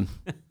 yeah.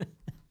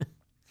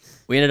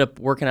 We ended up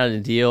working out a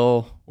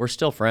deal. We're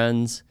still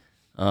friends.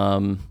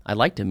 I'd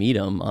like to meet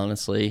him,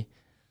 honestly.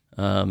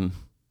 I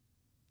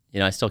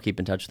still keep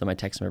in touch with him. I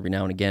text him every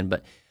now and again.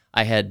 But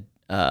I had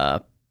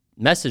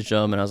messaged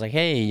him, and I was like,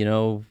 hey,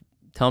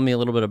 tell me a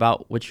little bit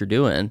about what you're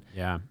doing.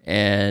 Yeah.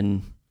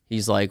 And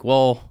he's like,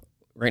 well,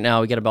 right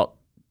now we get about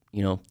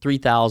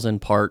 3,000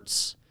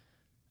 parts.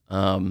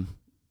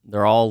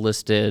 They're all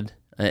listed,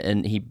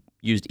 and he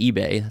used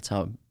eBay. That's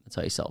how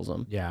he sells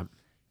them. Yeah.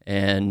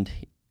 And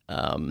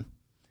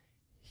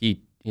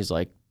he's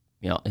like,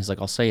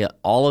 I'll sell you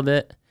all of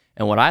it.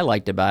 And what I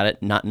liked about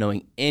it, not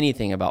knowing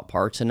anything about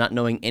parts and not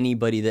knowing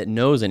anybody that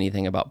knows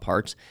anything about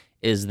parts,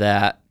 is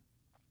that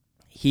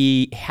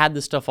he had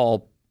the stuff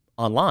all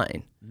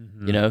online.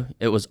 Mm-hmm.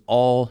 It was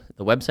all,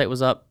 the website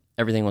was up,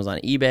 everything was on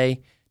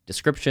eBay,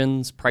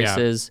 descriptions,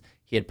 prices. Yeah.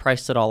 He had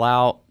priced it all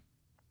out.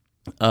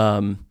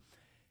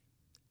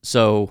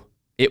 So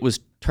it was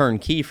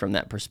turnkey from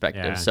that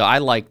perspective. Yeah. So I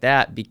like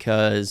that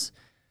because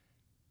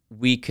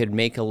we could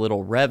make a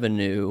little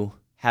revenue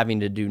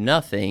having to do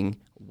nothing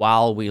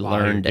while we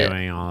learned it.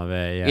 Doing all of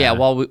it, yeah. Yeah,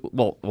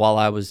 while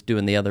I was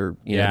doing the other,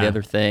 the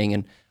other thing,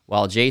 and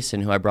while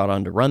Jason, who I brought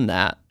on to run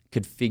that,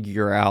 could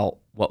figure out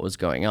what was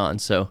going on.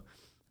 So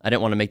I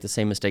didn't want to make the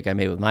same mistake I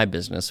made with my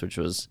business, which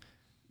was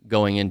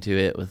going into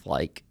it with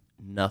like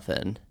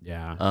nothing.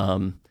 Yeah.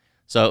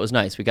 So it was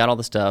nice. We got all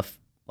the stuff.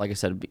 Like I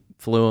said,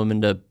 flew him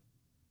into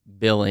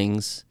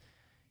Billings.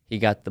 He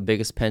got the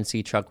biggest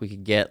Penske truck we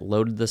could get,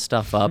 loaded the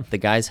stuff up. The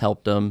guys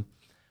helped him.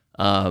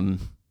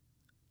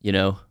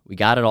 We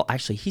got it all.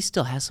 Actually, he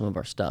still has some of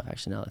our stuff,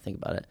 actually, now that I think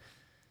about it.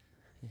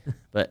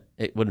 But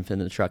it wouldn't fit in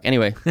the truck.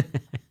 Anyway,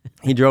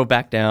 he drove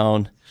back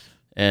down,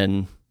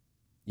 and,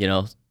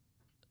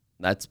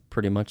 that's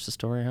pretty much the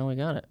story of how we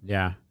got it.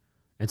 Yeah.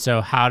 And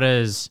so how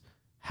has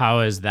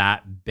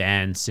that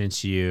been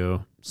since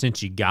you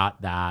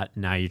got that,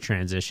 now you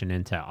transition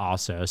into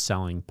also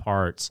selling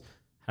parts?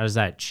 How does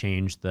that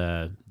change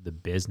the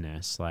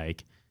business?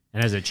 Like,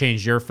 and has it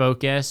changed your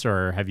focus,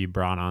 or have you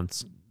brought on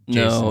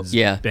Jason's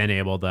been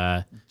able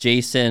to?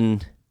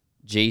 Jason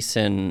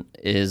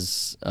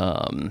is,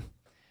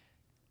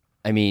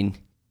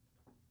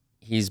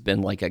 he's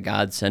been like a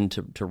godsend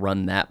to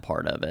run that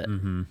part of it.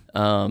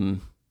 Mm-hmm.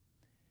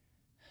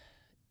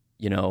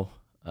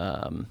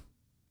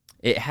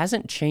 It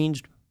hasn't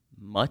changed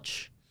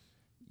much.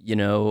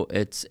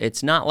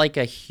 It's not like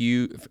a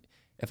huge.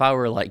 If I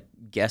were like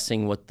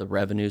guessing what the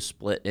revenue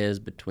split is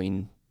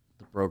between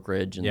the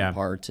brokerage and the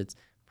parts, it's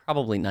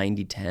probably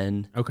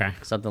 90-10. Okay.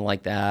 Something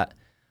like that.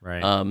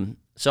 Right.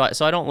 So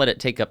I don't let it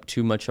take up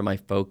too much of my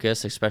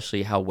focus,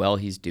 especially how well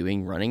he's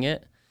doing running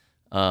it.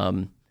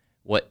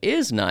 What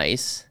is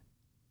nice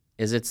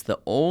is it's the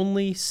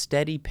only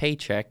steady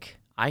paycheck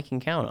I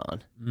can count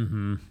on.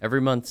 Mm-hmm. Every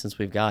month since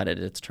we've got it,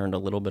 it's turned a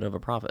little bit of a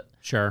profit.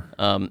 Sure.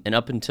 And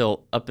up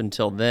until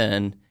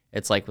then,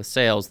 it's like with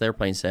sales,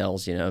 airplane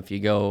sales, if you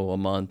go a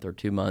month or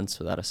 2 months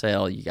without a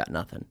sale, you got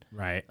nothing.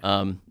 Right.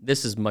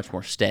 This is much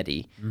more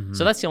steady. Mm-hmm.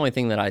 So that's the only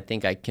thing that I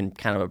think I can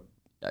kind of,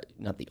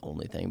 not the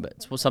only thing, but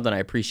it's something I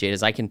appreciate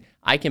is I can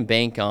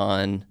bank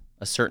on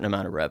a certain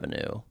amount of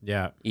revenue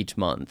each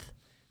month,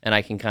 and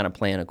I can kind of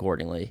plan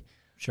accordingly.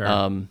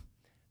 Sure.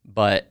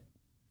 But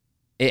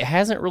it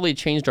hasn't really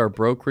changed our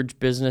brokerage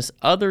business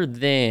other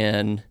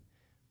than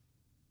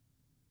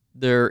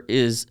there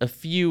is a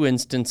few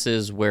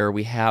instances where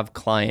we have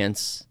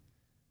clients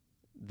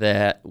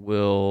that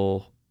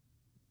will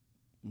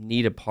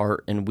need a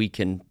part and we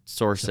can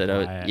source it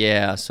out.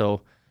 Yeah.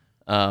 So,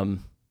 kind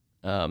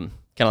of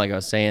like I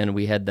was saying,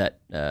 we had that,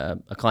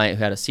 a client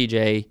who had a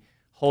CJ,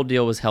 whole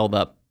deal was held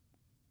up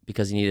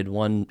because he needed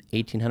one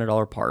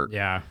 $1,800 part.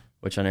 Yeah.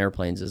 Which on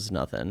airplanes is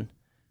nothing.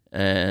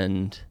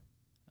 And,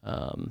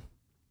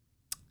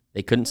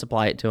 they couldn't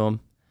supply it to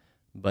him,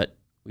 but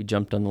we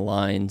jumped on the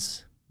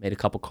lines, made a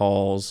couple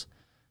calls,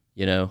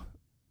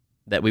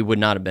 that we would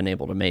not have been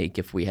able to make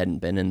if we hadn't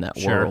been in that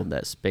world,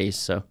 that space.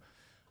 So,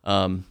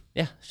 sent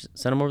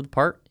him over the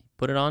part,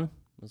 put it on.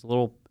 It was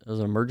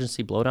an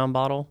emergency blowdown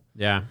bottle.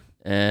 Yeah.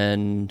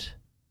 And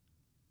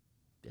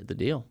did the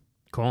deal.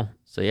 Cool.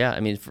 So,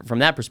 from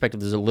that perspective,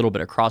 there's a little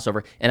bit of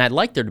crossover, and I'd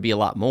like there to be a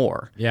lot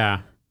more.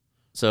 Yeah.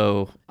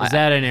 So is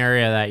that an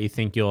area that you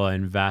think you'll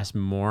invest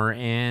more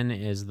in,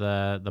 is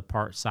the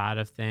part side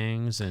of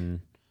things? And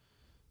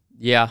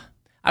yeah,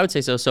 I would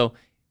say so. So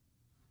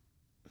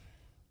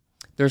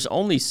there's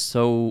only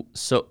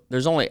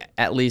there's only,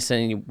 at least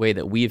any way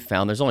that we've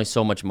found, there's only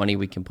so much money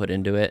we can put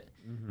into it.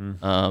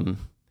 Mm-hmm.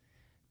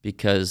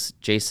 Because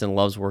Jason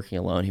loves working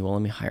alone. He won't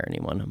let me hire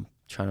anyone.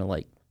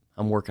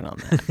 I'm working on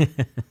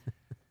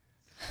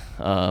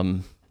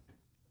that.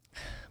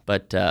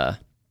 But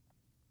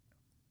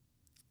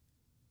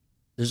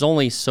there's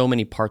only so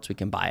many parts we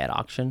can buy at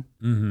auction.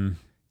 Mm-hmm.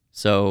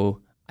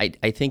 So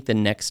I think the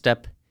next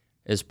step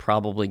is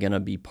probably going to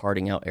be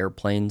parting out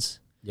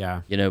airplanes.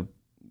 Yeah.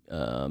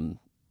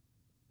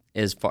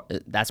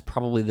 That's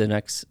probably the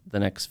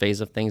next phase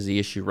of things. The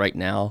issue right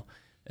now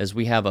is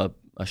we have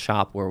a a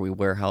shop where we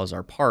warehouse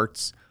our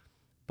parts,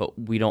 but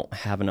we don't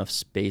have enough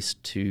space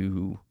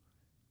to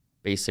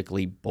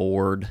basically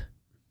board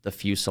the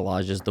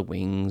fuselages, the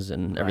wings,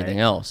 and everything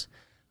else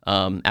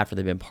after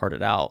they've been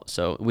parted out.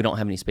 So we don't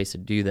have any space to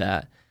do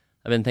that.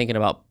 I've been thinking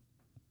about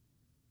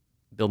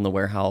building the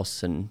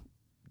warehouse and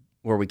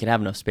where we could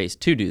have enough space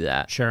to do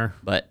that. Sure.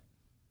 But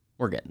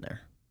we're getting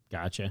there.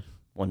 Gotcha.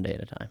 One day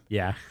at a time.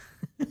 Yeah.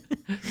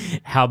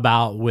 How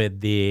about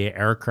with the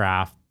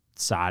aircraft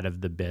side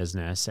of the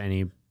business?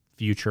 Any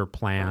future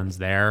plans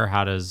there?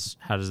 How does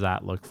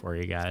that look for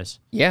you guys?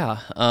 Yeah.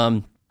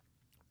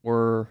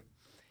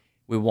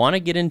 We want to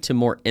get into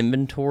more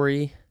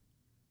inventory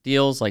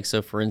deals. Like,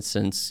 so for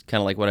instance,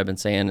 kind of like what I've been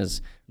saying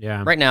is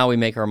right now we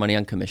make our money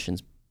on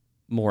commissions,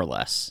 more or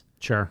less.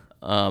 Sure.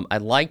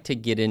 I'd like to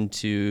get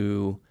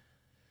into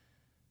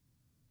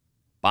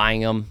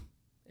buying them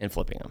and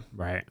flipping them.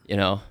 Right. You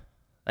know,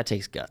 that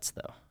takes guts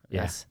though.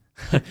 Yes.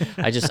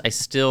 I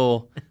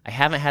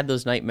haven't had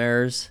those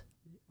nightmares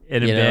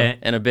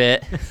in a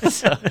bit.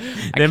 So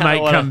they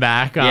might come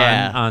back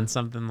on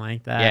something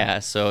like that. Yeah.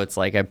 So it's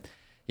like,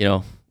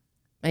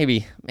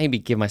 maybe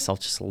give myself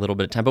just a little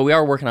bit of time, but we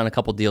are working on a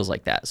couple deals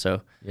like that.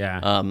 So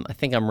I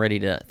think I'm ready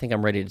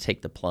to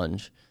take the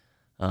plunge.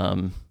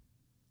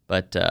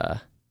 But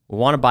we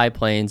want to buy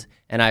planes,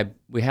 and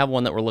we have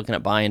one that we're looking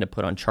at buying to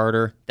put on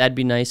charter. That'd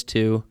be nice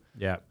too.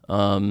 Yeah.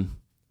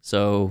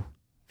 So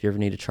if you ever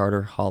need a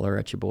charter, holler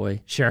at your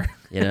boy. Sure.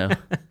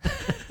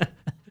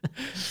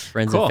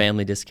 Friends and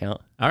family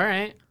discount. All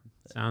right.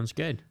 Sounds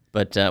good.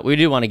 But we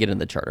do want to get in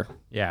the charter.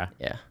 Yeah.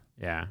 Yeah.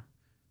 Yeah.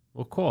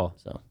 Well, cool.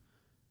 So,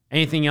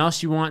 anything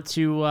else you want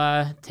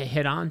to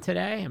hit on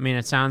today? I mean,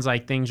 it sounds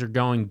like things are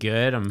going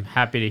good. I'm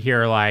happy to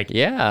hear,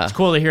 it's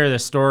cool to hear the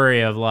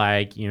story of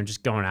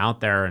just going out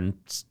there and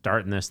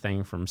starting this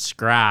thing from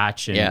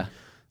scratch and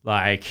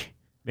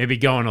maybe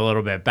going a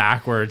little bit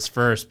backwards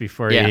first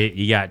before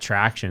you got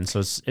traction. So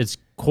it's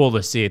cool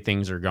to see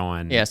things are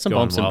going. Yeah, some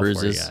bumps and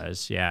bruises. For you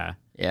guys. Yeah.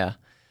 Yeah.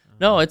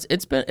 No,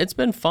 it's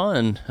been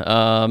fun.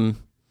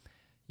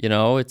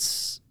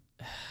 It's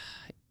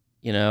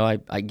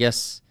I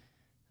guess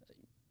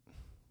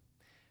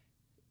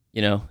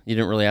you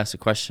didn't really ask a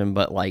question,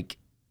 but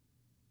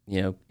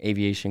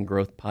aviation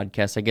growth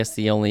podcast, I guess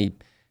the only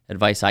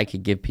advice I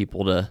could give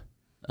people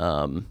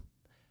to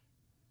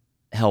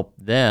help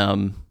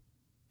them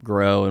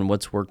grow and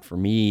what's worked for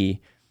me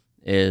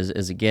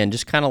is again,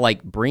 just kind of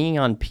like bringing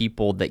on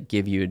people that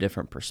give you a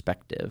different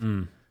perspective.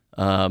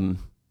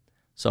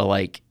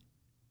 So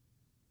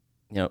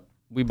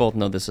we both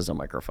know this is a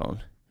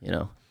microphone,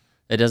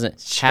 it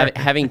doesn't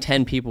having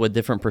 10 people with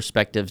different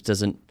perspectives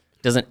doesn't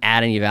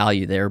add any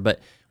value there. But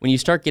when you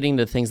start getting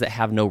to things that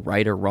have no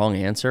right or wrong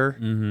answer,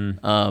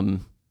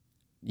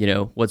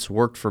 what's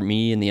worked for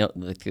me and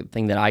the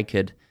thing that I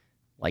could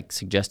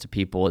suggest to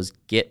people is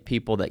get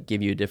people that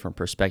give you a different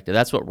perspective.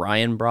 That's what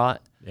Ryan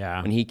brought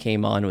when he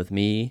came on with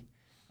me,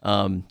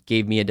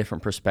 gave me a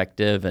different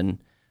perspective. And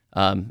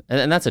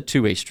that's a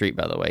two-way street,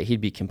 by the way.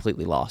 He'd be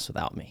completely lost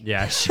without me.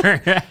 Yeah,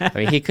 sure. I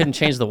mean, he couldn't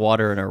change the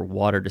water in our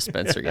water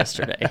dispenser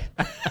yesterday.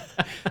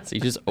 So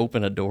you just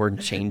open a door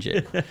and change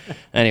it.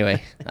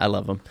 Anyway, I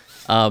love him.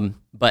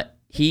 But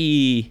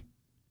he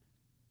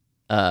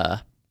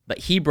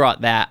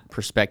brought that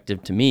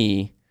perspective to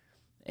me,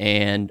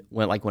 and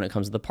when it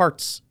comes to the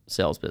parts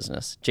sales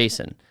business,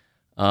 Jason,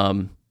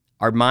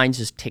 our minds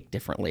just tick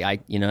differently. I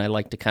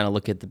like to kind of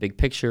look at the big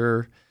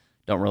picture,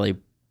 don't really,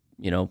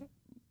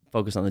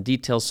 focus on the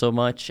details so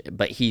much,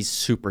 but he's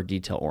super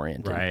detail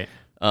oriented. Right.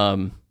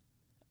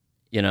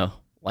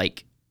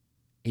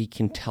 He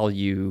can tell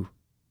you,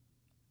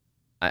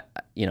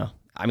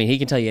 he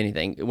can tell you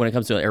anything when it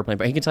comes to an airplane,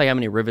 but he can tell you how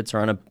many rivets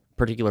are on a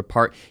particular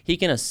part. He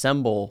can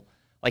assemble,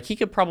 he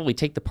could probably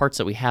take the parts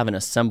that we have and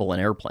assemble an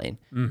airplane.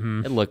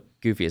 Mm-hmm. It'd look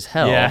goofy as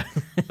hell,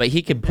 but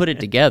he could put it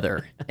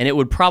together and it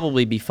would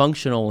probably be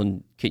functional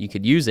and you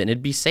could use it and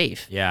it'd be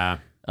safe. Yeah.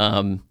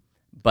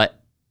 But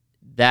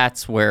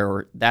that's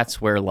where I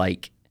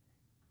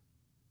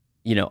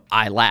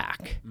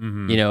lack,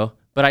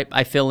 but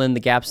I fill in the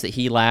gaps that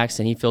he lacks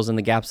and he fills in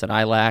the gaps that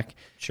I lack.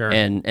 Sure.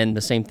 And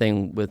the same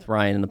thing with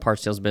Ryan in the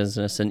parts sales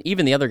business and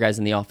even the other guys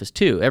in the office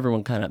too.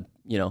 Everyone kind of,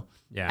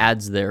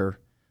 adds their,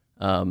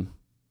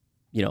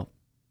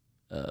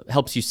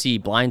 helps you see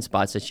blind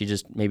spots that you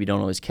just maybe don't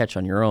always catch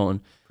on your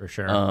own. For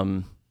sure.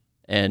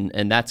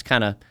 And that's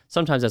kind of,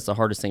 sometimes that's the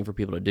hardest thing for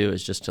people to do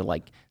is just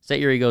to set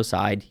your ego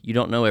aside. You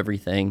don't know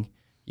everything.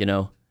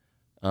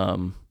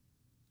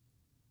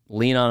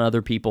 Lean on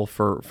other people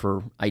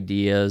for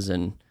ideas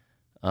and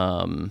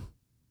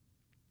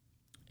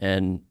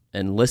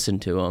listen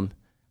to them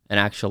and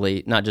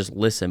actually not just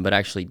listen, but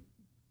actually,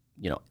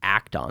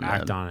 act on them.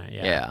 Act on it.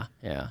 Yeah.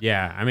 Yeah.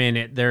 Yeah. I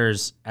mean,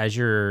 there's, as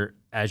you're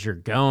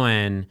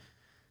going,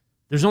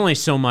 there's only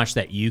so much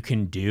that you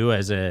can do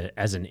as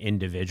an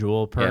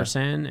individual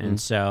person. Yeah. And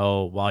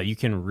so while you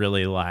can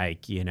really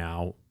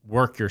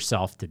work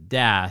yourself to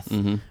death,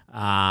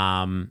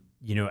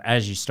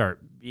 as you start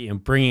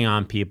bringing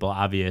on people,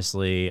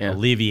 obviously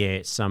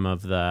alleviate some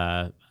of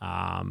the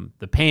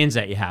the pains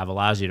that you have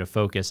allows you to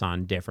focus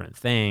on different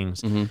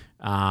things.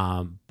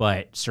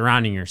 But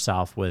surrounding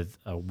yourself with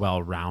a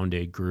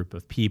well-rounded group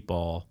of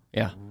people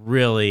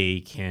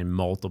really can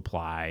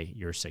multiply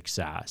your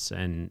success.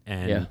 And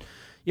a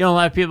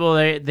lot of people,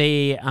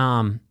 they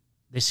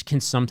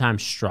can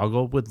sometimes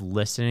struggle with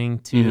listening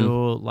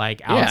to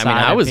like outside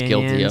I was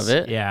opinions. guilty of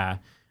it. Yeah.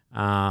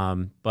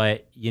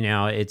 But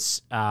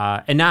it's,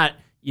 and not,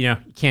 you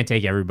can't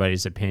take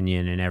everybody's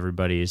opinion and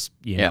everybody's,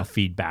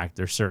 feedback.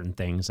 There's certain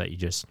things that you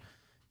just,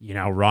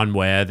 run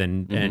with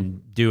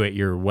and do it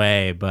your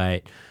way.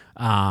 But,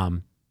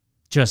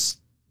 just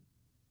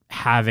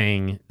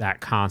having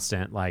that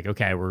constant, like,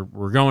 okay,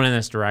 we're going in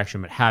this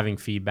direction, but having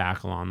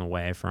feedback along the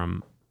way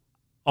from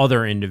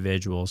other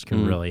individuals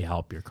can really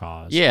help your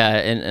cause. Yeah.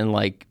 And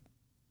like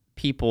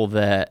people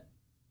that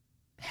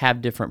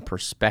have different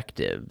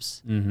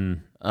perspectives,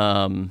 Ryan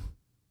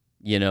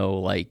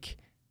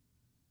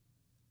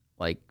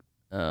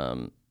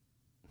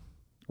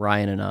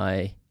and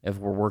I, if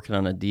we're working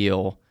on a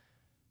deal,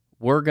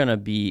 we're gonna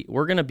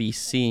be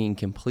seeing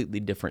completely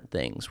different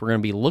things. We're gonna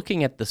be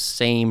looking at the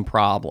same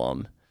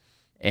problem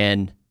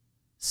and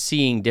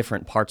seeing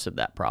different parts of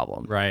that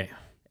problem. Right.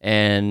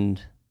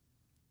 And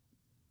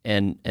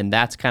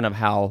that's kind of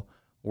how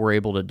we're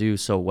able to do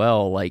so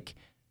well. Like,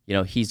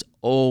 he's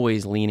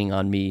always leaning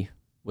on me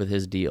with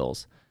his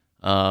deals.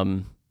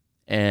 And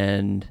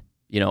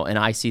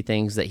I see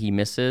things that he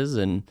misses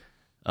and,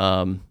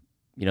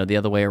 the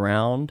other way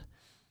around.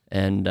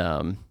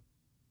 And,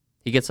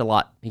 he gets a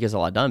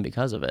lot done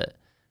because of it.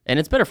 And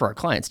it's better for our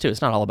clients too.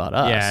 It's not all about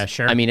us. Yeah,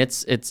 sure. I mean,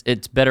 it's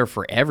better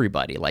for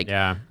everybody. Like,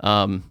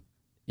 client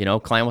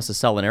wants to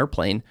sell an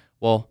airplane.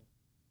 Well,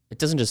 it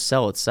doesn't just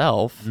sell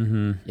itself.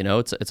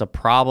 It's a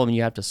problem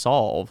you have to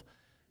solve,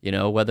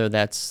 whether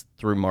that's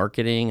through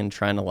marketing and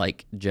trying to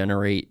like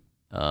generate,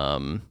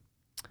 as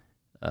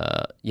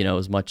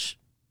much,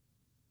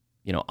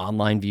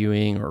 online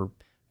viewing or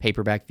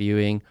paperback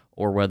viewing,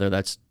 or whether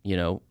that's,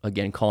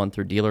 again, calling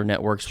through dealer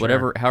networks,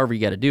 however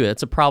you got to do it.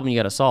 It's a problem you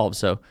got to solve.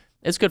 So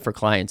it's good for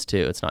clients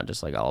too. It's not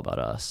just like all about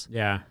us.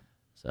 Yeah.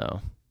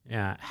 So,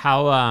 yeah.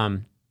 How,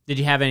 did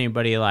you have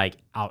anybody like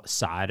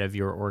outside of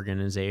your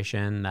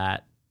organization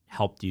that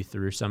helped you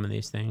through some of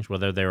these things,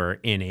 whether they were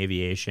in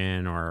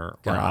aviation or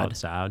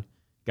outside?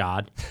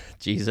 God.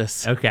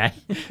 Jesus. Okay.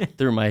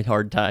 Through my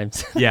hard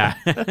times. Yeah.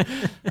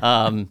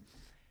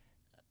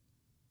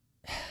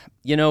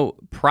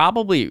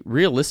 Probably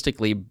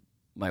realistically,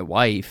 my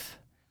wife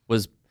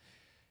was,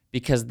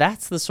 because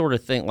that's the sort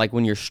of thing, like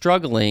when you're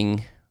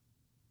struggling,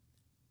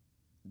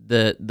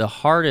 the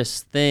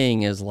hardest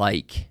thing is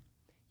like,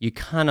 you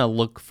kind of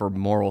look for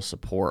moral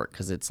support,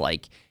 because it's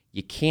like,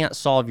 you can't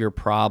solve your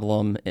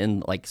problem.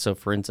 And like, so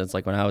for instance,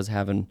 like when I was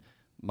having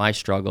my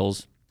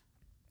struggles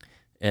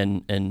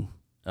and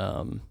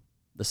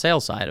the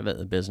sales side of it,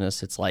 the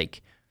business, it's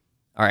like,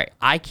 all right,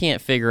 I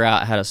can't figure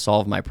out how to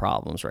solve my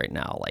problems right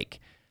now. Like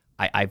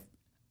I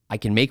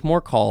can make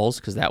more calls,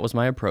 because that was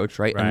my approach,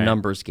 right? A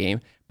numbers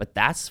game. But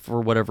that's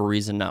for whatever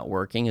reason not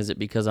working. Is it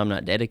because I'm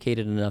not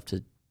dedicated enough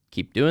to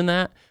keep doing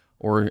that?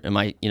 Or am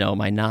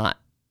I not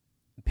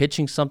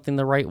pitching something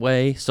the right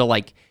way? So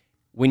like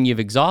when you've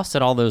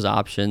exhausted all those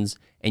options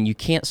and you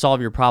can't solve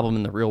your problem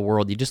in the real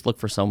world, you just look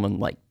for someone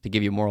like to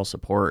give you moral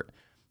support.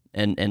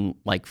 And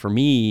like for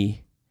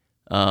me,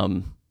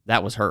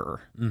 that was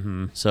her.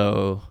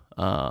 So,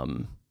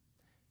 and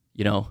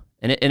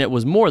it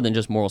was more than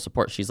just moral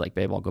support. She's like,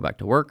 babe, I'll go back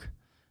to work.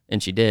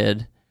 And she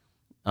did,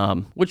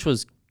 which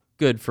was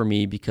good for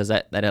me, because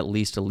that at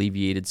least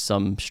alleviated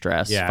some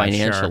stress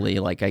financially.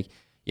 Sure. Like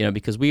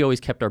because we always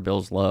kept our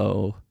bills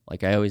low.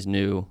 Like I always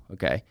knew,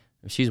 okay,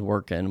 if she's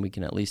working, we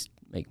can at least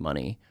make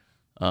money.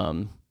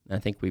 And I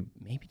think we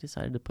maybe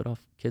decided to put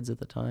off kids at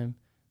the time.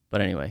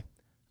 But anyway,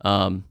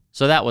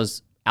 so that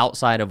was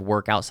outside of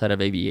work, outside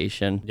of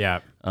aviation.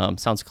 Yeah.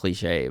 Sounds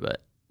cliche,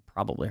 but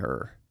probably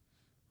her.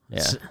 Yeah.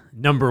 It's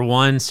number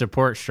one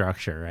support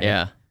structure, right?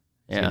 Yeah.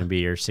 It's going to be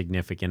your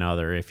significant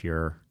other if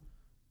you're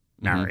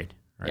married,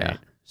 right? Yeah.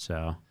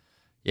 So.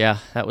 Yeah,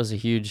 that was a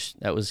huge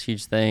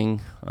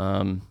thing.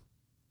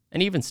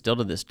 And even still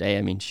to this day,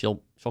 I mean,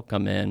 she'll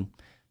come in,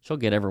 she'll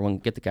get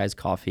the guys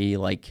coffee,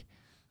 like,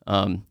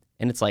 and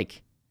it's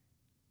like,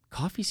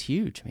 coffee's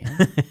huge,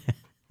 man.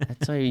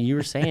 That's why you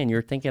were saying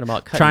you're thinking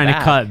about trying to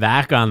cut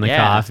back on the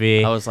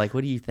coffee. I was like,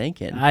 what are you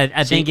thinking?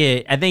 I think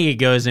it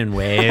goes in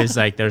waves.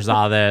 Like there's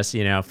all this,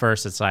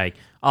 first it's like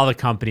all the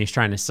companies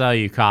trying to sell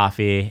you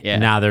coffee. Yeah.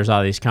 And now there's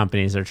all these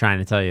companies that are trying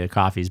to tell you the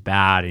coffee's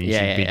bad and you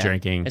should be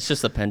drinking. It's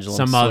just the pendulum.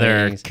 Some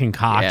other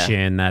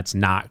concoction that's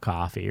not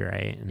coffee,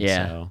 right? And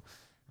so,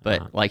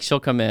 but like she'll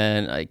come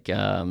in, like,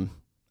 and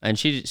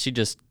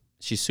she's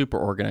super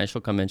organized.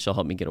 She'll come in, she'll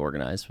help me get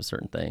organized with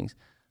certain things.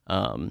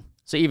 So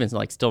even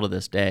like still to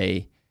this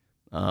day,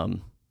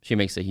 she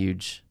makes a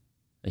huge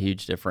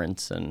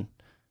difference. And,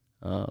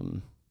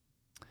 but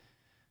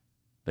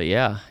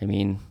yeah, I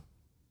mean,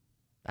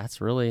 that's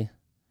really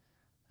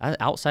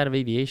outside of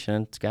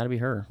aviation. It's got to be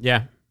her.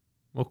 Yeah.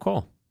 Well,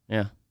 cool.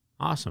 Yeah.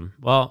 Awesome.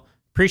 Well,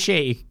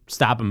 appreciate you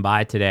stopping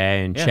by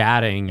today and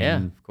chatting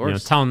and of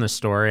course. telling the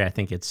story. I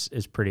think it's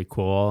pretty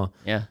cool.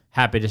 Yeah.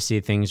 Happy to see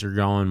things are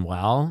going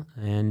well.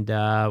 And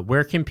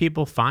where can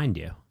people find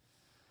you?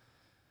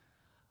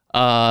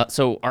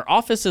 So our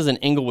office is in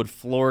Englewood,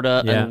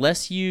 Florida. Yeah.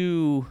 Unless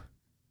you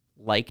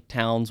like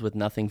towns with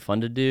nothing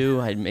fun to do,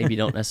 I maybe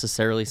don't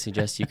necessarily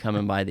suggest you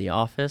coming by the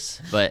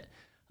office. But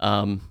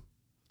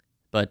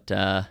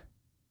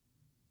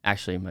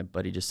actually, my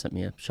buddy just sent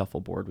me a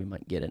shuffleboard. We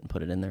might get it and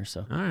put it in there.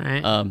 So All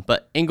right.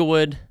 but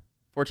Englewood,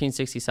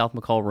 1460 South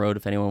McCall Road.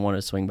 If anyone wanted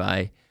to swing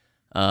by,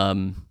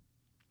 on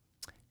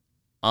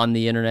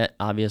the internet,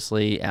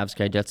 obviously,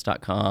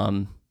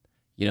 avskydjets.com.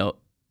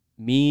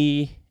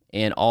 Me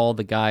and all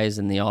the guys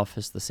in the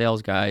office, the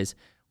sales guys,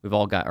 we've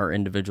all got our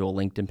individual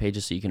LinkedIn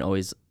pages, so you can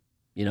always,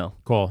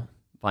 Cool.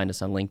 find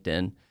us on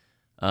LinkedIn.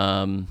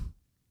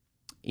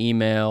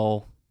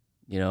 Email,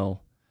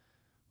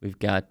 we've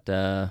got,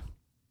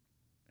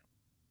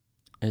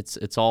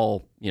 it's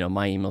all,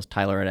 my email's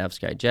Tyler at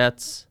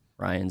AvSkyJets.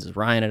 Ryan's is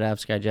Ryan at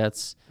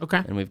AvSkyJets. Okay.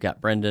 And we've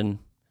got Brendan,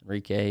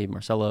 Enrique,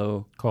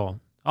 Marcelo. Cool.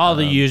 All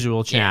the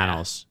usual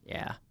channels.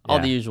 Yeah. All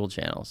the usual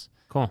channels.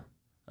 Cool.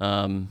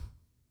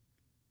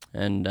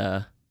 And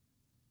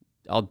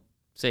I'll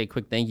say a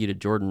quick thank you to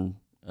Jordan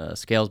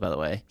Scales, by the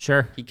way.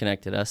 Sure. He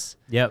connected us.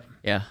 Yep.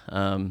 Yeah.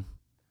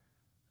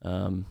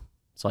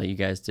 Saw you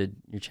guys did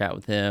your chat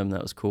with him.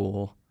 That was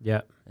cool.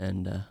 Yep.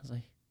 And I was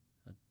like,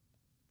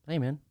 hey,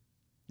 man.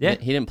 Yeah.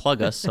 He didn't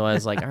plug us, so I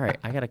was like, all right,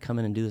 I got to come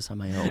in and do this on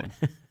my own.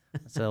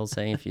 That's what I was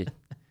saying. If you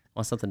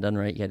want something done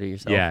right, you got to do it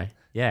yourself. Yeah.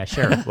 Yeah,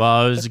 sure.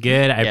 Well, it was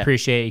good. I Yeah.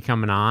 appreciate you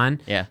coming on.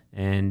 Yeah.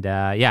 And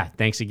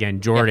thanks again,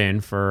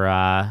 Jordan,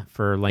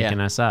 for linking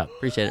us up.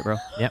 Appreciate it, bro.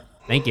 Yep.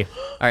 Thank you.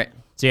 All right.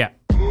 See ya.